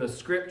 in the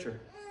Scripture.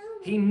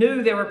 He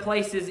knew there were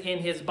places in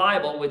his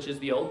Bible, which is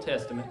the Old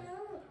Testament,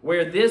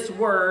 where this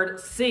word,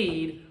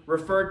 seed,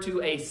 referred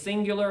to a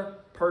singular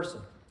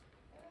person.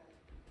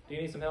 Do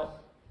you need some help?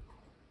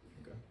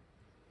 Okay.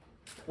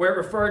 Where it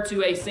referred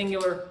to a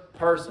singular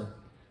person,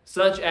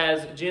 such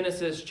as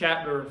Genesis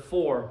chapter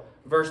 4,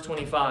 verse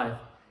 25.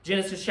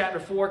 Genesis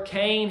chapter 4,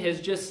 Cain has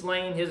just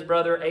slain his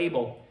brother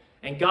Abel,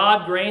 and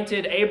God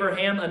granted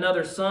Abraham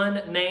another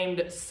son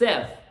named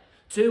Seth,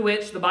 to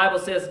which the Bible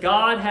says,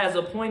 God has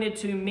appointed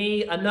to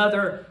me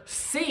another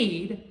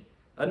seed,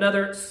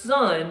 another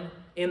son,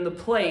 in the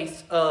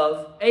place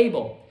of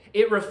Abel.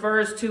 It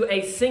refers to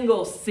a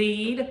single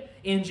seed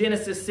in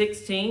Genesis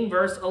 16,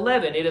 verse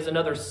 11. It is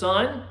another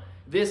son,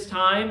 this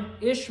time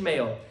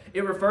Ishmael.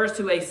 It refers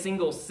to a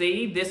single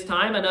seed, this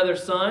time another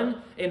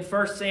son, in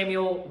 1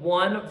 Samuel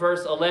 1,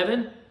 verse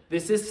 11.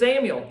 This is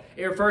Samuel.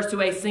 It refers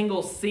to a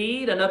single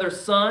seed, another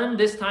son,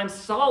 this time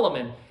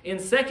Solomon, in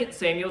 2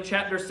 Samuel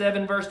chapter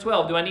 7, verse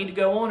 12. Do I need to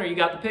go on, or you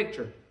got the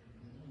picture?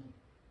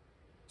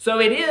 So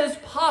it is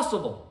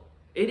possible.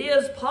 It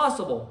is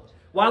possible.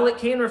 While it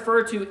can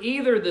refer to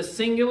either the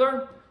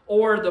singular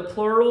or the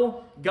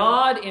plural,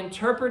 God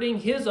interpreting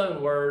His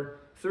own word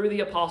through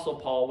the Apostle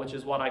Paul, which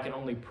is what I can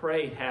only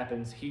pray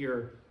happens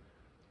here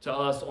to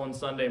us on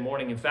Sunday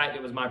morning. In fact,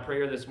 it was my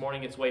prayer this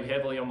morning. It's weighed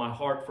heavily on my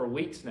heart for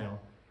weeks now.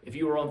 If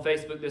you were on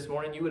Facebook this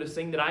morning, you would have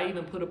seen that I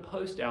even put a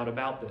post out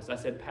about this. I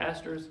said,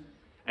 pastors,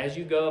 as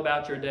you go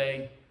about your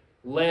day,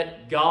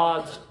 let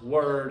God's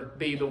word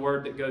be the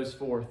word that goes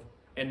forth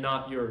and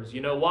not yours.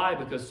 You know why?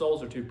 Because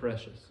souls are too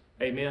precious.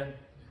 Amen?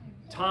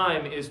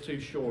 Time is too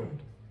short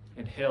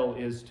and hell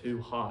is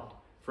too hot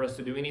for us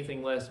to do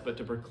anything less but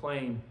to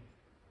proclaim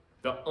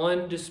the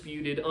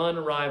undisputed,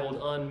 unrivaled,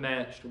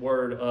 unmatched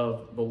word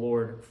of the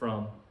Lord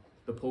from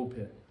the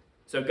pulpit.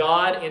 So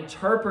God,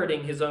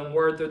 interpreting his own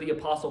word through the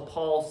Apostle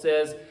Paul,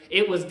 says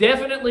it was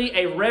definitely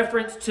a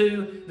reference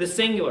to the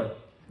singular.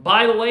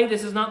 By the way,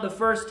 this is not the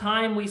first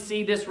time we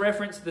see this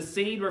reference, the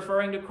seed,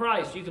 referring to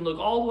Christ. You can look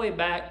all the way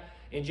back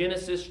in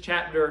Genesis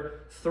chapter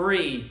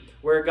 3,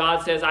 where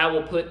God says, I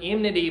will put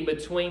enmity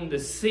between the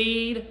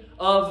seed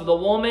of the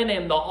woman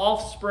and the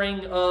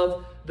offspring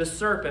of the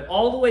serpent.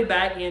 All the way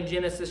back in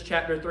Genesis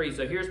chapter 3.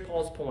 So here's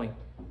Paul's point.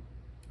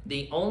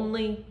 The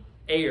only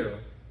heir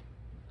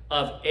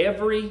of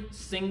every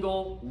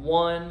single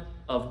one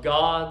of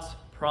God's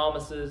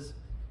promises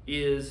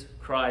is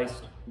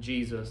Christ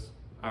Jesus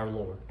our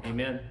Lord.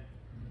 Amen.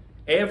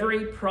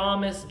 Every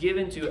promise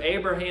given to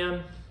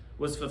Abraham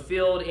was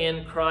fulfilled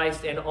in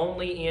Christ and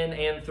only in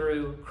and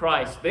through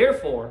Christ.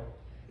 Therefore,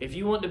 if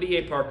you want to be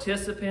a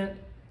participant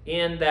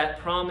in that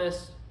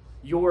promise,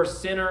 your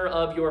center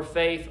of your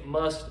faith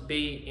must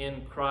be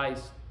in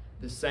Christ,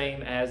 the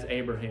same as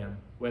Abraham,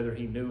 whether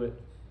he knew it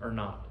or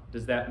not.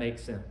 Does that make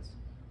sense?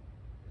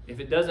 If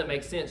it doesn't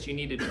make sense, you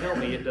need to tell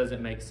me it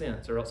doesn't make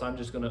sense, or else I'm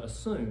just going to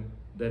assume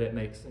that it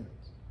makes sense.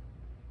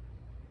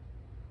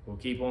 We'll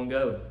keep on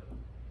going.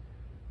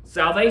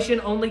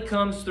 Salvation only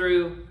comes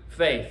through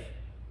faith.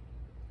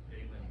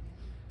 Amen.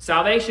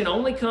 Salvation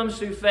only comes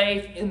through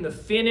faith in the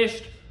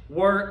finished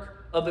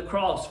work of the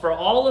cross. For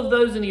all of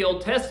those in the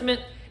Old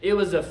Testament, it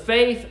was a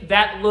faith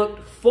that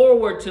looked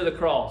forward to the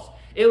cross.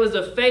 It was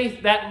a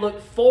faith that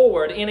looked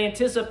forward in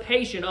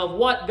anticipation of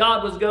what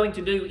God was going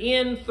to do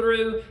in,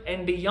 through,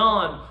 and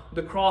beyond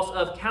the cross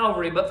of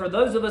Calvary. But for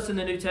those of us in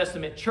the New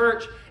Testament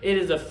church, it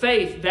is a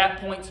faith that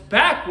points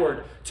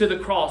backward to the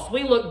cross.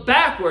 We look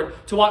backward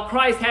to what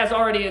Christ has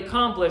already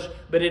accomplished,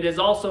 but it is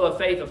also a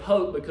faith of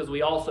hope because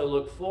we also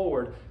look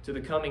forward to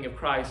the coming of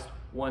Christ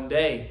one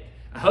day.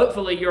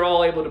 Hopefully you're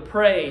all able to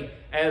pray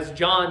as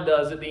John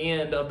does at the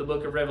end of the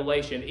book of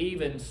Revelation,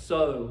 even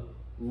so,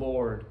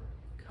 Lord,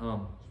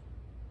 come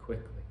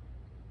quickly.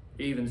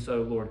 Even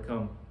so, Lord,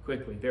 come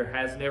quickly. There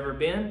has never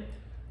been,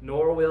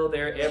 nor will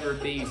there ever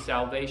be,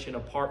 salvation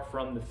apart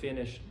from the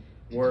finished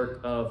work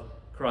of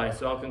Christ.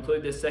 So I'll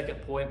conclude this second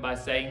point by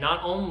saying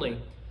not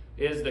only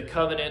is the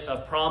covenant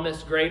of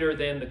promise greater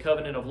than the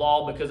covenant of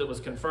law because it was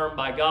confirmed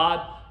by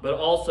God, but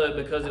also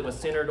because it was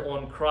centered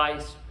on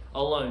Christ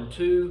alone.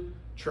 Two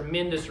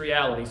tremendous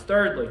realities.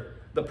 Thirdly,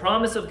 the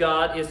promise of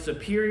God is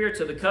superior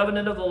to the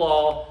covenant of the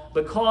law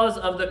because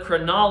of the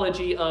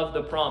chronology of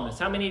the promise.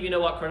 How many of you know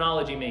what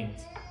chronology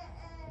means?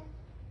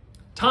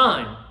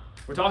 Time.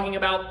 We're talking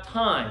about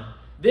time.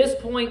 This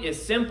point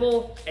is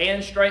simple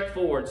and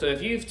straightforward. So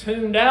if you've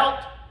tuned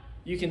out,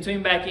 you can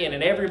tune back in,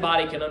 and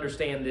everybody can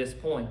understand this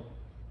point.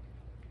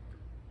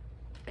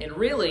 And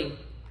really,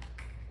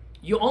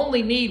 you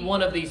only need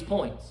one of these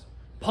points.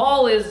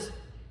 Paul is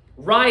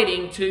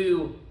writing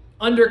to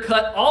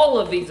undercut all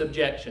of these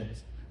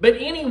objections. But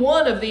any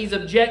one of these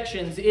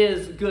objections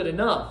is good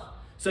enough.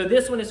 So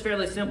this one is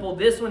fairly simple.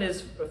 This one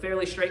is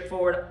fairly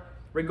straightforward.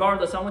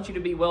 Regardless, I want you to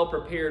be well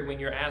prepared when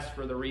you're asked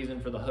for the reason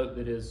for the hope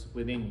that is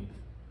within you.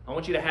 I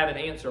want you to have an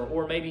answer,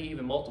 or maybe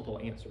even multiple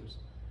answers,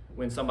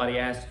 when somebody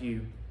asks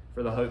you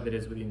for the hope that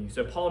is within you.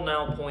 So Paul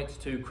now points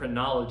to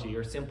chronology,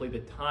 or simply the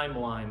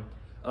timeline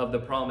of the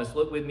promise.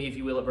 Look with me, if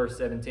you will, at verse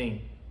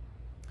 17.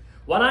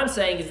 What I'm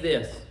saying is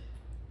this.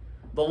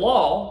 The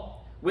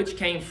law, which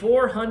came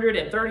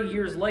 430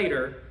 years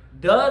later,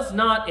 does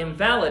not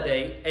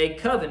invalidate a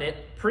covenant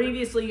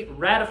previously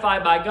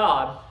ratified by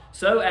God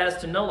so as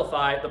to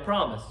nullify the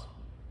promise.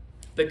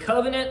 The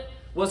covenant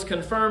was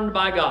confirmed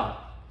by God,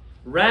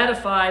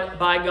 ratified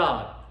by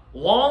God,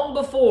 long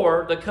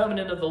before the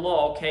covenant of the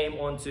law came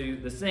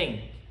onto the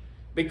scene.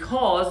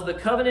 Because the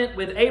covenant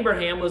with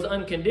Abraham was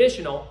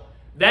unconditional,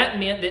 that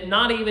meant that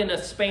not even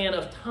a span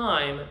of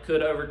time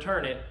could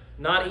overturn it,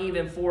 not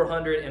even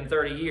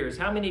 430 years.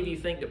 How many of you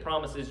think that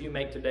promises you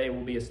make today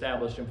will be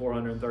established in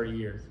 430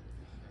 years?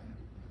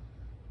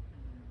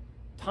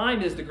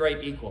 Time is the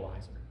great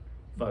equalizer,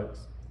 folks.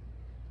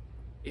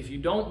 If you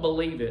don't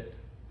believe it,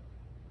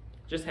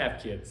 just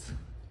have kids.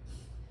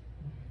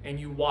 And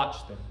you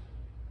watch them.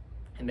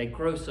 And they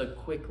grow so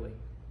quickly.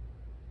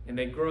 And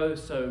they grow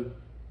so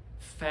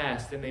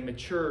fast. And they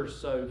mature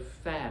so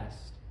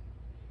fast.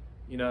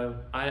 You know,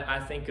 I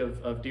think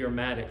of dear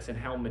Maddox and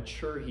how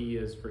mature he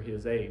is for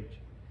his age.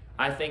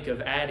 I think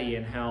of Addie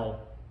and how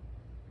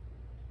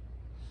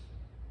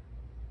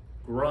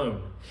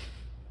grown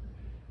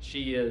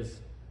she is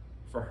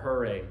for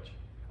her age.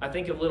 I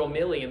think of little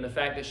Millie and the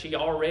fact that she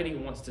already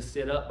wants to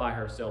sit up by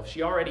herself.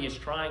 She already is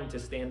trying to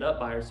stand up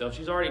by herself.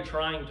 She's already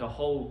trying to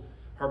hold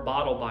her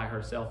bottle by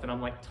herself. And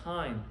I'm like,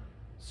 time,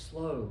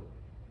 slow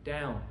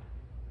down.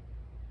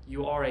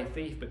 You are a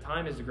thief, but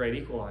time is the great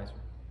equalizer.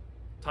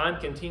 Time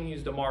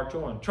continues to march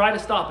on. Try to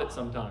stop it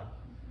sometime.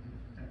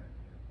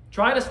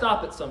 Try to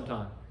stop it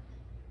sometime.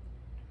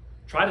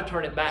 Try to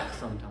turn it back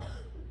sometime.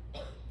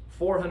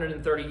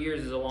 430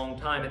 years is a long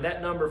time, and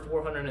that number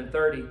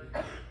 430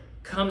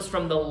 comes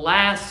from the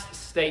last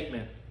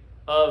statement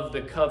of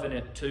the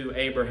covenant to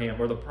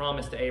Abraham, or the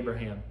promise to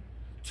Abraham,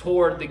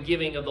 toward the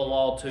giving of the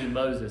law to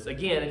Moses.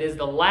 Again, it is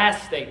the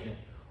last statement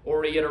or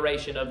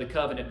reiteration of the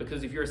covenant,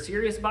 because if you're a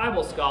serious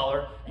Bible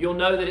scholar, you'll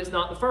know that it's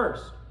not the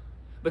first.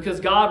 Because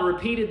God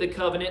repeated the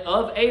covenant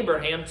of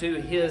Abraham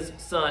to his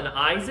son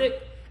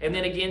Isaac, and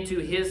then again to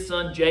his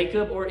son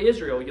Jacob or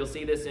Israel. You'll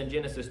see this in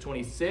Genesis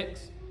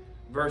 26,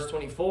 verse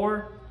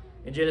 24,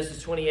 and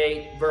Genesis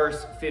 28,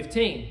 verse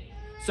 15.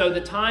 So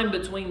the time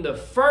between the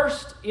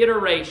first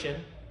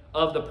iteration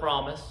of the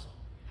promise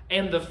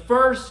and the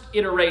first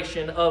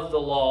iteration of the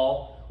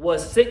law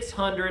was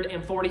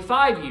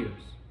 645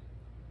 years.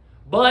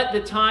 But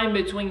the time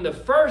between the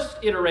first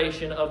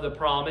iteration of the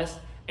promise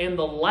and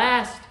the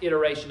last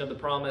iteration of the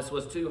promise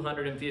was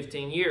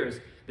 215 years.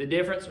 The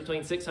difference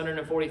between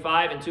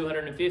 645 and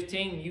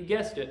 215, you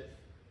guessed it,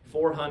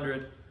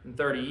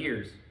 430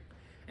 years.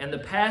 And the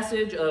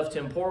passage of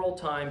temporal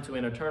time to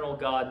an eternal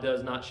God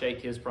does not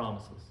shake his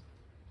promises.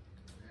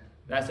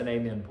 That's an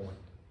amen point.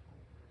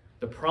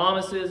 The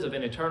promises of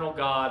an eternal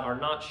God are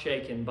not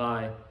shaken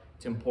by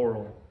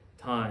temporal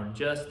time.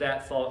 Just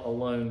that thought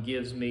alone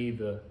gives me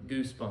the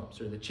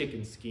goosebumps or the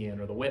chicken skin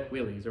or the wet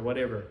willies or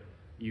whatever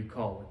you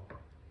call it.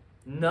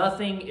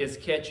 Nothing is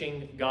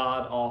catching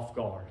God off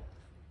guard.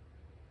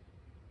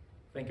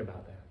 Think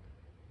about that.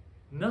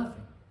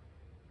 Nothing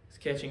is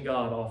catching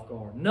God off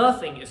guard.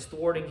 Nothing is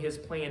thwarting his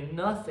plan.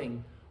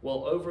 Nothing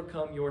will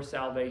overcome your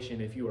salvation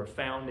if you are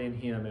found in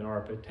him and are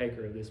a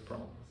partaker of this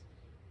promise.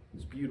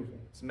 It's beautiful.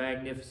 It's a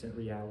magnificent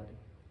reality.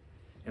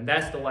 And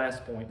that's the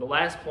last point. The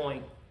last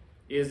point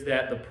is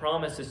that the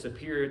promise is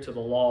superior to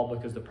the law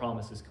because the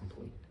promise is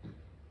complete.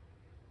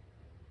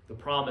 The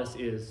promise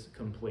is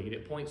complete.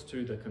 It points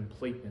to the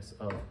completeness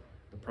of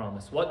the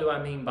promise. What do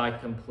I mean by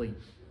complete?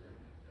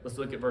 Let's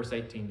look at verse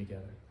 18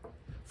 together.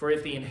 For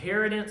if the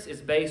inheritance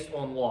is based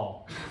on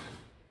law,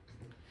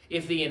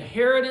 if the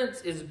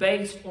inheritance is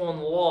based on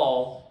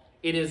law,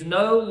 it is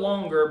no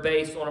longer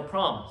based on a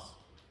promise.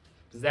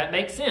 Does that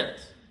make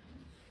sense?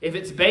 If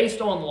it's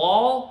based on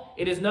law,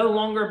 it is no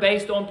longer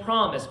based on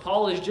promise.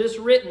 Paul has just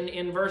written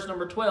in verse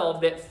number 12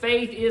 that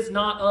faith is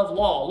not of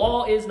law.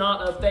 Law is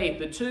not of faith.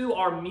 The two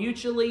are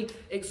mutually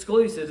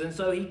exclusive. And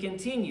so he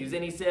continues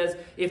and he says,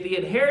 if the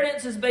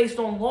inheritance is based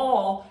on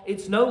law,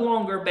 it's no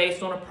longer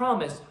based on a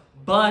promise.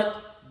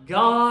 But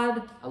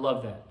God, I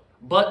love that.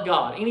 But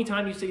God.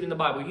 Anytime you see it in the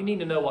Bible, you need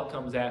to know what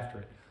comes after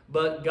it.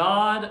 But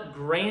God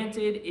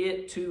granted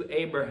it to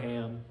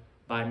Abraham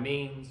by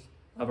means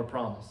of a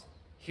promise.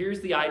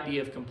 Here's the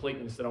idea of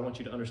completeness that I want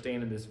you to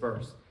understand in this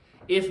verse.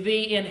 If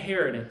the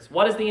inheritance,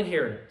 what is the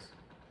inheritance?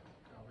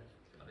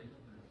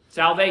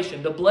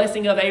 Salvation, the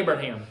blessing of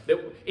Abraham.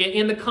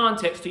 In the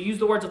context, to use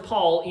the words of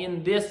Paul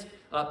in this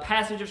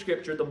passage of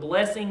Scripture, the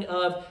blessing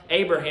of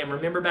Abraham.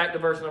 Remember back to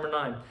verse number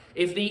 9.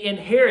 If the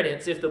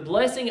inheritance, if the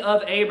blessing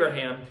of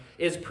Abraham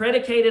is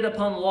predicated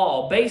upon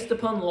law, based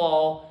upon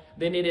law,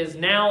 then it is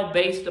now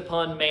based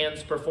upon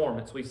man's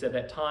performance. We've said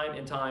that time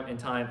and time and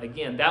time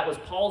again. That was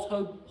Paul's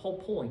whole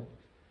point.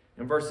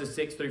 In verses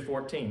 6 through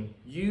 14,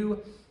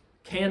 you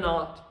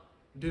cannot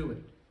do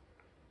it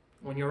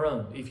on your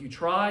own. If you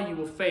try, you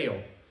will fail.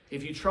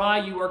 If you try,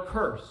 you are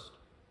cursed.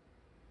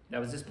 That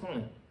was his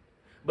point.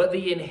 But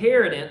the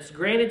inheritance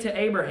granted to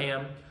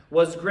Abraham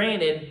was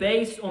granted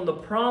based on the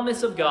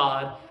promise of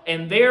God,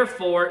 and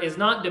therefore is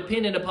not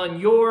dependent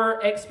upon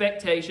your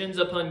expectations,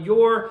 upon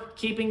your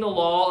keeping the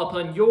law,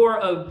 upon your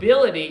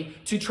ability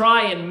to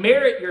try and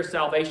merit your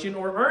salvation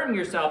or earn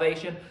your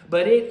salvation,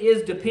 but it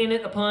is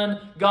dependent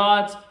upon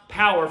God's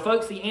power.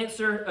 Folks,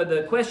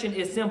 the question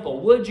is simple.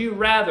 Would you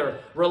rather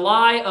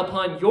rely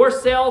upon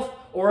yourself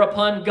or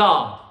upon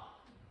God?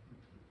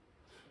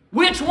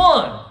 Which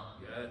one?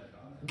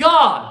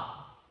 God.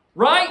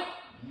 Right?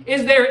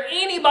 Is there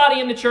anybody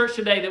in the church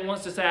today that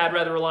wants to say, I'd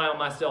rather rely on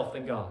myself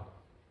than God?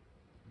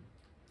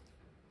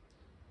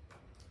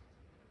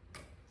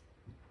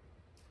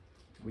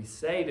 We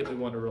say that we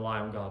want to rely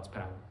on God's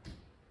power.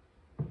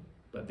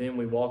 But then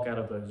we walk out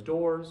of those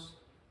doors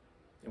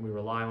and we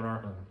rely on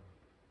our own.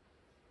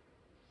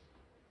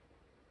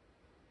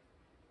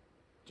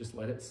 Just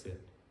let it sit.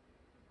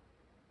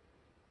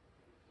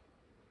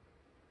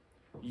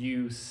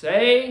 You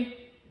say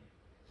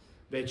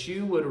that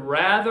you would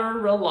rather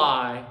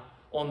rely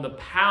on the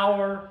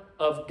power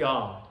of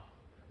God,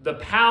 the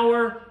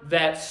power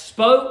that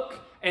spoke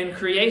and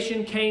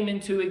creation came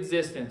into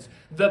existence,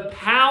 the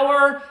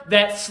power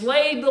that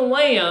slayed the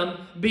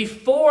Lamb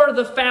before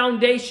the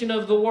foundation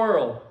of the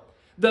world.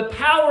 The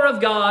power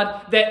of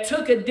God that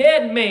took a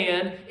dead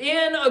man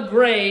in a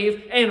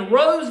grave and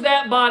rose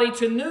that body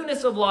to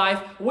newness of life,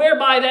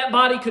 whereby that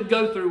body could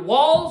go through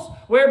walls,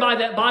 whereby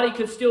that body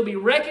could still be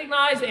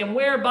recognized, and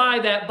whereby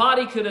that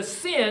body could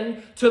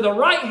ascend to the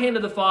right hand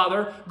of the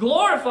Father,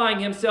 glorifying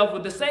himself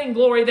with the same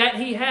glory that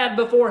he had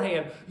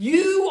beforehand.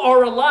 You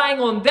are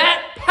relying on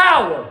that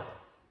power.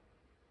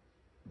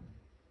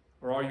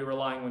 Or are you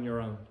relying on your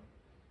own?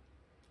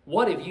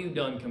 What have you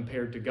done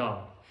compared to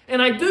God?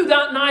 And I do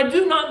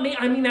not mean,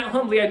 I mean that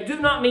humbly, I do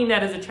not mean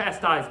that as a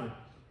chastisement.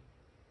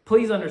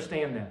 Please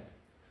understand that.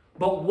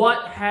 But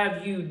what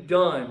have you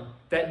done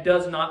that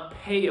does not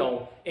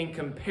pale in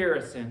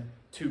comparison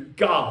to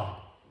God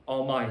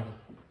Almighty?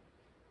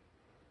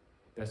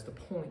 That's the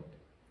point.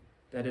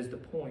 That is the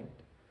point.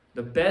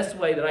 The best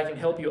way that I can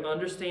help you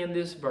understand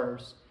this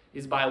verse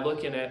is by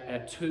looking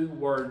at two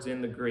words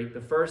in the Greek.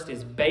 The first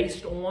is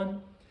based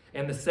on,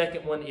 and the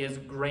second one is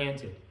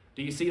granted.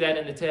 Do you see that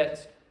in the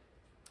text?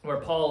 Where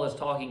Paul is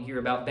talking here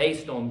about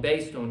based on,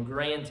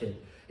 granted.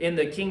 In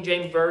the King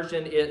James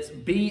Version, it's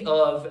be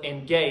of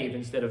and gave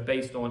instead of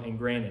based on and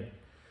granted.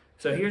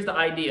 So here's the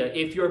idea.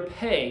 If your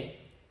pay,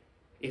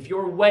 if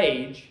your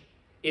wage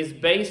is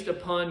based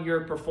upon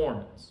your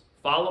performance,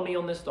 follow me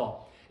on this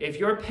thought. If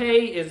your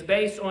pay is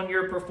based on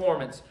your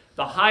performance,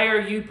 the higher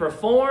you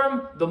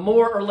perform, the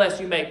more or less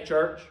you make,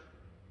 church.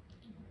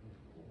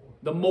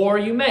 The more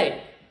you make.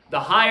 The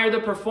higher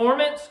the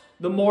performance,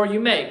 the more you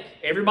make.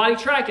 Everybody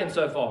tracking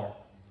so far?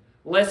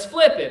 Let's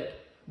flip it.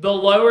 The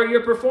lower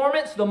your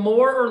performance, the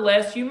more or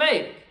less you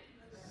make.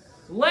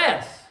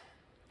 Less.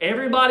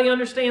 Everybody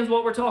understands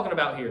what we're talking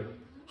about here.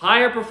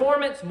 Higher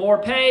performance, more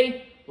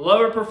pay.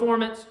 Lower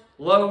performance,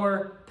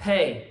 lower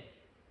pay.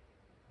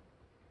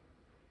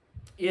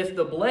 If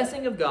the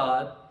blessing of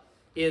God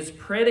is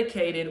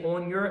predicated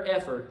on your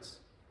efforts,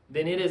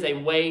 then it is a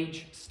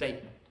wage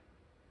statement.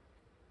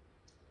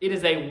 It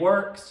is a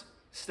works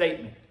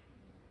statement.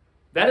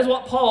 That is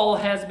what Paul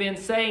has been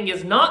saying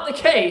is not the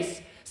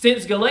case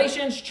since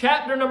Galatians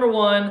chapter number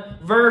 1,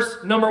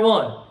 verse number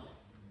 1.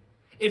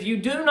 If you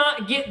do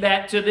not get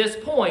that to this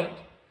point,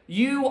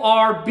 you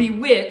are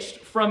bewitched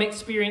from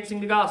experiencing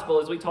the gospel,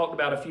 as we talked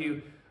about a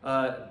few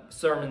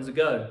sermons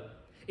ago.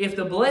 If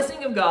the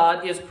blessing of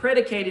God is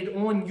predicated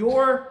on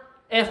your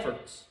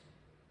efforts,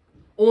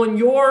 on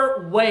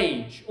your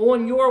wage,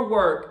 on your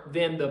work,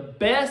 then the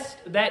best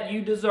that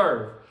you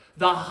deserve,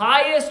 the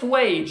highest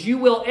wage you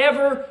will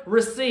ever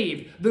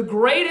receive, the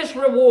greatest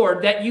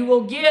reward that you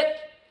will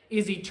get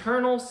is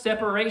eternal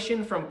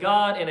separation from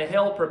God in a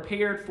hell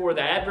prepared for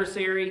the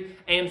adversary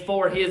and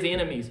for his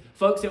enemies.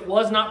 Folks, it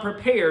was not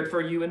prepared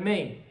for you and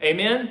me.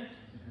 Amen?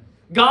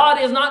 God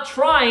is not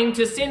trying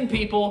to send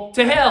people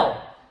to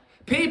hell.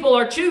 People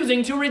are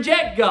choosing to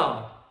reject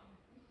God.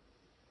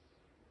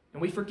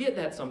 And we forget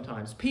that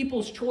sometimes.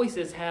 People's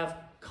choices have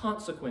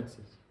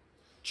consequences.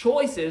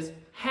 Choices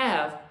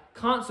have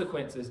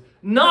consequences.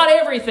 Not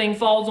everything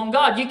falls on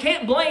God. You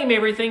can't blame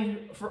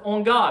everything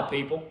on God,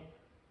 people.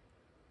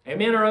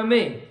 Amen or on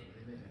me?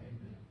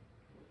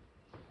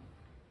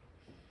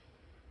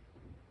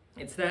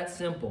 It's that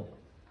simple.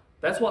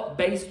 That's what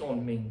based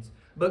on means.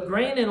 But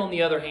granted, on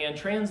the other hand,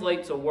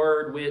 translates a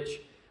word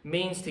which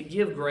means to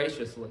give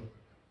graciously,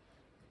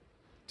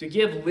 to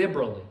give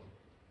liberally,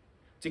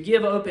 to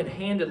give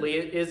open-handedly.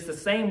 It is the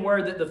same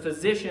word that the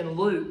physician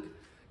Luke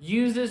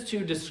uses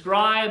to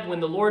describe when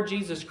the Lord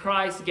Jesus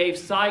Christ gave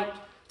sight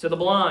to the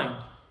blind.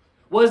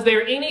 Was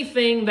there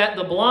anything that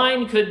the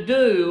blind could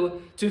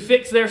do to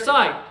fix their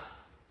sight?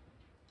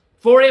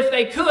 For if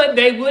they could,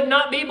 they would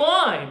not be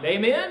blind.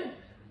 Amen?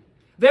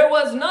 There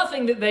was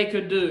nothing that they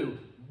could do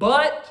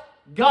but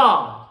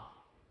God.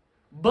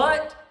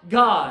 But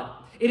God.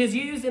 It is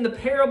used in the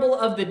parable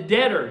of the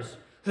debtors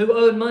who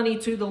owed money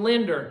to the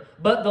lender,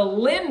 but the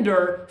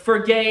lender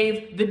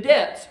forgave the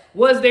debts.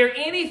 Was there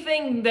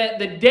anything that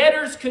the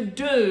debtors could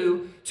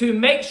do to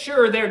make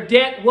sure their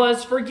debt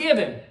was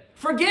forgiven?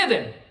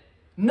 Forgiven.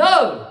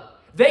 No.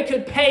 They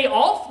could pay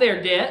off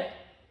their debt,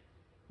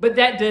 but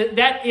that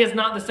is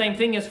not the same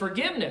thing as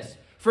forgiveness.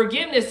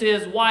 Forgiveness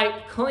is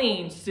wiped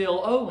clean,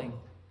 still owing.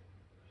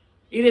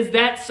 It is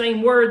that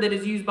same word that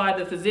is used by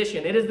the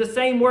physician. It is the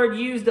same word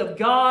used of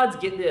God's,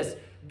 get this,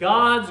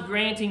 God's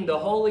granting the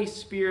Holy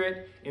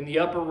Spirit in the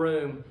upper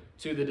room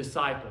to the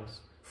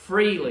disciples.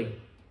 Freely,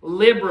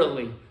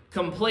 liberally,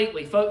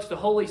 completely. Folks, the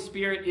Holy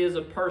Spirit is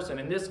a person.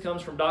 And this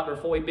comes from Dr.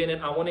 Foy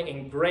Bennett. I want it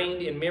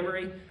ingrained in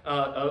memory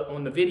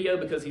on the video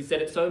because he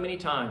said it so many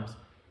times.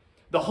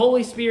 The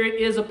Holy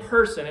Spirit is a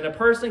person, and a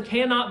person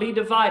cannot be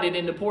divided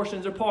into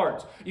portions or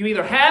parts. You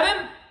either have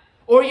Him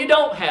or you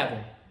don't have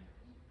Him.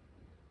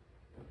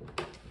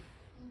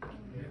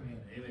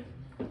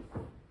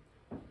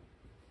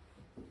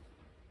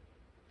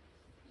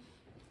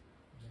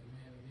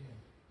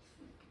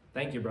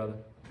 Thank you, brother.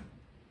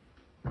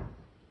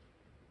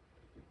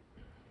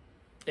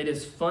 It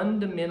is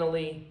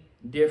fundamentally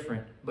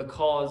different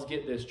because,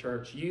 get this,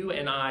 church, you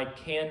and I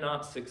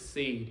cannot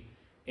succeed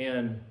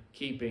in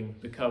keeping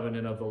the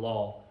covenant of the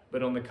law.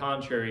 But on the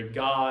contrary,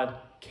 God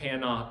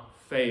cannot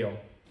fail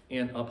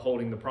in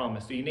upholding the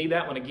promise. Do you need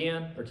that one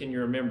again, or can you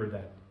remember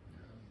that?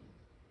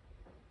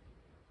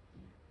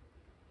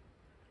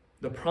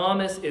 The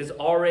promise is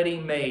already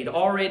made,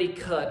 already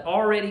cut,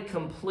 already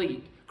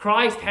complete.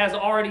 Christ has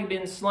already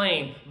been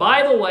slain.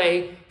 By the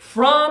way,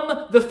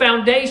 from the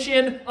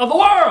foundation of the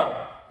world.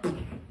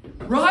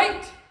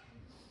 Right?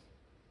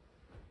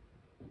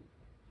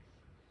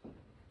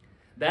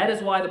 That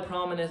is why the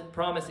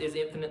promise is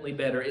infinitely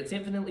better. It's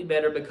infinitely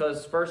better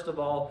because, first of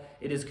all,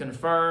 it is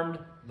confirmed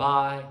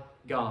by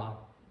God.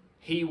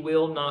 He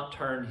will not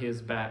turn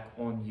His back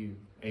on you.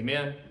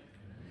 Amen?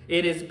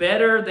 It is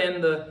better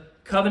than the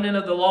covenant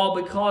of the law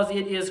because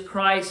it is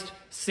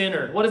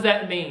Christ-centered. What does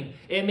that mean?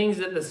 It means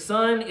that the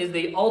Son is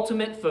the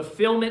ultimate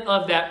fulfillment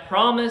of that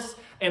promise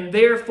and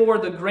therefore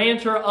the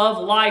grantor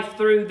of life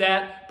through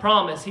that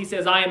promise. He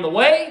says, I am the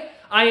way,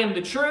 I am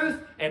the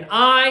truth, and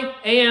I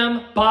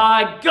am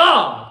by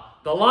God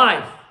the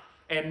life.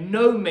 And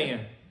no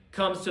man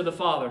comes to the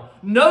Father.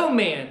 No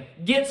man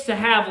gets to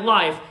have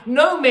life.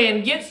 No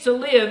man gets to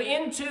live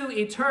into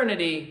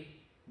eternity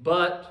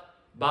but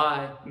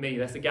by me.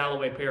 That's the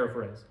Galloway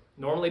paraphrase.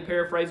 Normally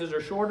paraphrases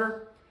are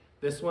shorter.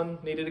 This one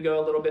needed to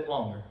go a little bit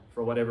longer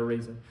for whatever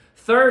reason.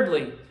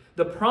 Thirdly,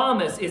 the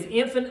promise is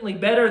infinitely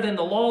better than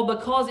the law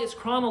because it's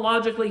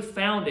chronologically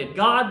founded.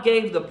 God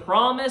gave the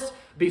promise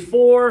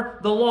before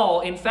the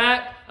law. In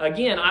fact,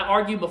 again, I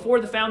argue before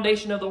the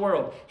foundation of the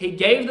world. He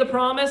gave the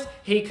promise,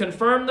 He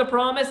confirmed the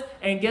promise,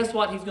 and guess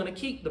what? He's going to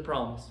keep the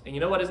promise. And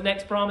you know what His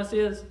next promise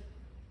is?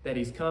 That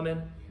He's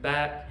coming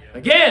back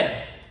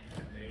again.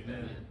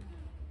 Amen.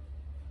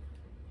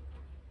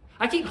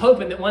 I keep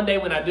hoping that one day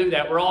when I do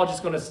that, we're all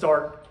just going to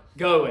start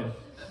going.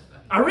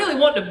 I really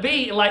want to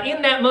be like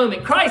in that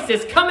moment, Christ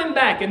is coming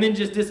back, and then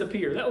just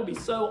disappear. That would be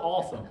so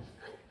awesome.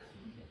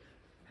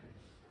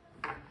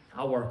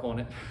 I'll work on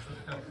it.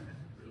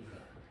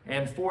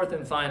 And fourth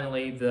and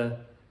finally, the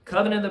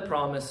covenant of the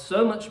promise,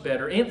 so much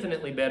better,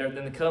 infinitely better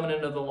than the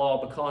covenant of the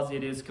law because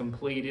it is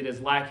complete. It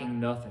is lacking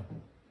nothing.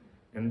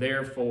 And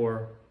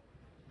therefore,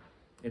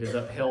 it is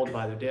upheld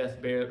by the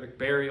death,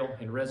 burial,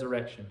 and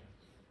resurrection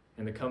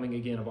and the coming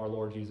again of our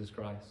Lord Jesus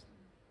Christ.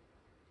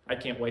 I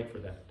can't wait for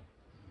that.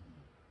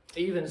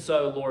 Even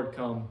so, Lord,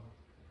 come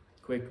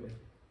quickly.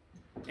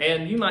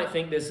 And you might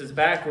think this is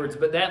backwards,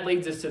 but that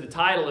leads us to the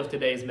title of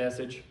today's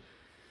message,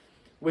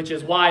 which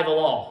is Why the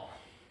Law?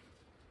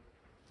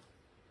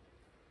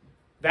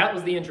 That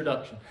was the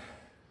introduction.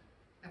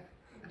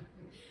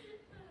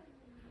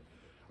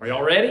 Are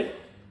y'all ready?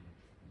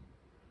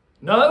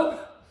 No?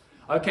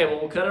 Okay,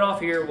 well, we'll cut it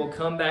off here. We'll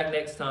come back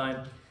next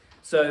time.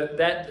 So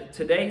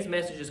today's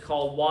message is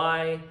called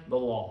Why the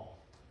Law?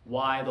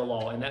 Why the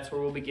law? And that's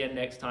where we'll begin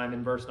next time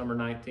in verse number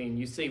 19.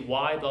 You see,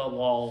 why the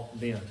law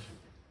then?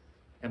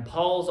 And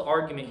Paul's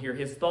argument here,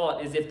 his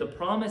thought is if the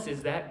promise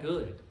is that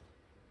good,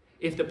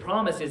 if the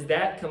promise is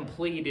that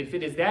complete, if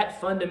it is that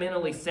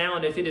fundamentally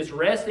sound, if it is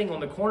resting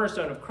on the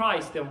cornerstone of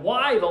Christ, then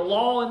why the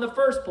law in the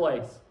first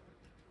place?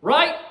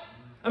 Right?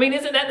 I mean,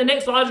 isn't that the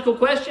next logical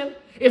question?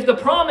 If the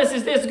promise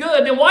is this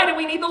good, then why do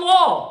we need the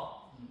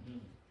law?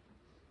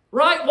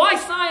 Right? Why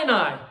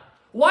Sinai?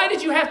 Why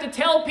did you have to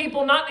tell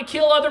people not to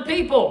kill other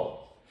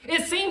people?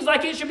 It seems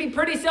like it should be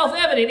pretty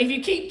self-evident. If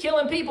you keep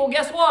killing people,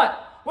 guess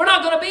what? We're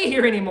not going to be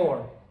here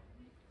anymore.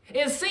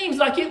 It seems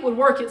like it would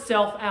work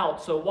itself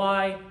out. So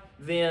why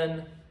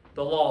then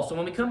the law? So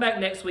when we come back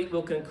next week,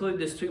 we'll conclude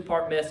this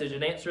two-part message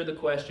and answer the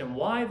question,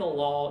 why the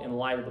law in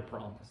light of the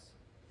promise?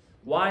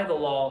 Why the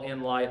law in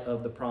light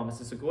of the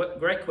promise? It's a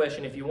great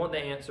question. If you want the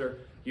answer,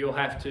 you'll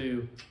have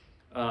to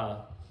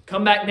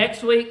come back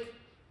next week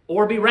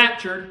or be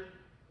raptured.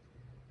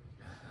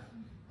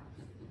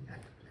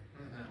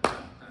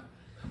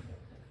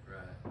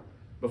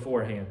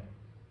 Beforehand.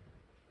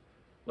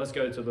 Let's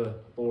go to the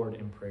Lord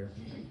in prayer.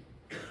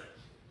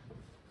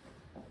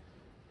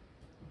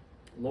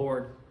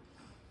 Lord,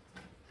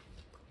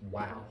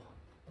 wow.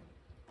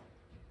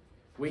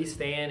 We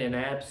stand in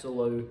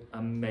absolute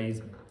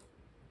amazement.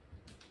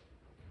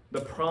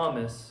 The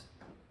promise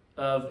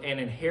of an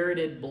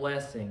inherited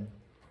blessing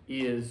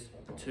is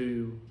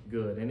too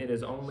good, and it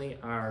is only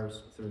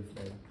ours through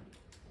faith.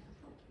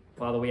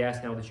 Father, we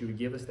ask now that you would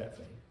give us that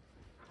faith.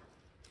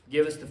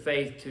 Give us the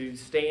faith to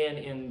stand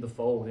in the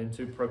fold and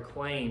to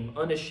proclaim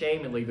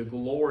unashamedly the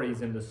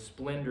glories and the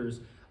splendors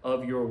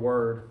of your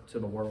word to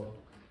the world.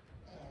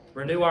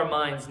 Renew our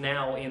minds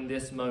now in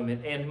this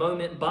moment and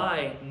moment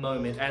by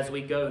moment as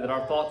we go, that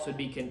our thoughts would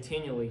be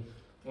continually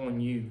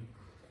on you.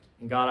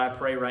 And God, I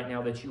pray right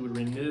now that you would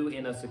renew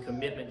in us a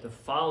commitment to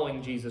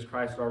following Jesus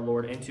Christ our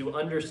Lord and to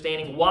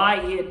understanding why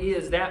it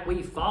is that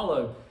we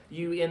follow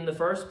you in the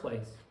first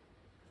place.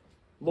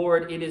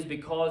 Lord, it is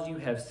because you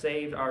have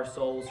saved our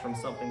souls from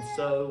something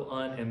so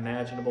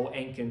unimaginable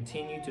and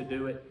continue to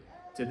do it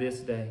to this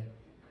day.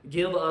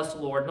 Give us,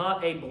 Lord,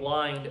 not a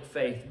blind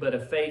faith, but a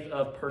faith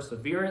of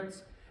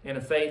perseverance and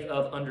a faith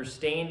of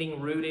understanding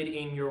rooted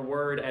in your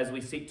word as we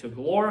seek to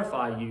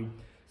glorify you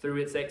through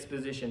its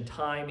exposition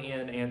time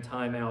in and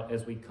time out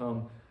as we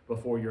come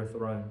before your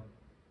throne.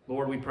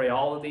 Lord, we pray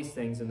all of these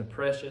things in the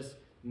precious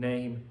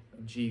name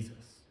of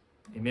Jesus.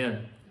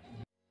 Amen.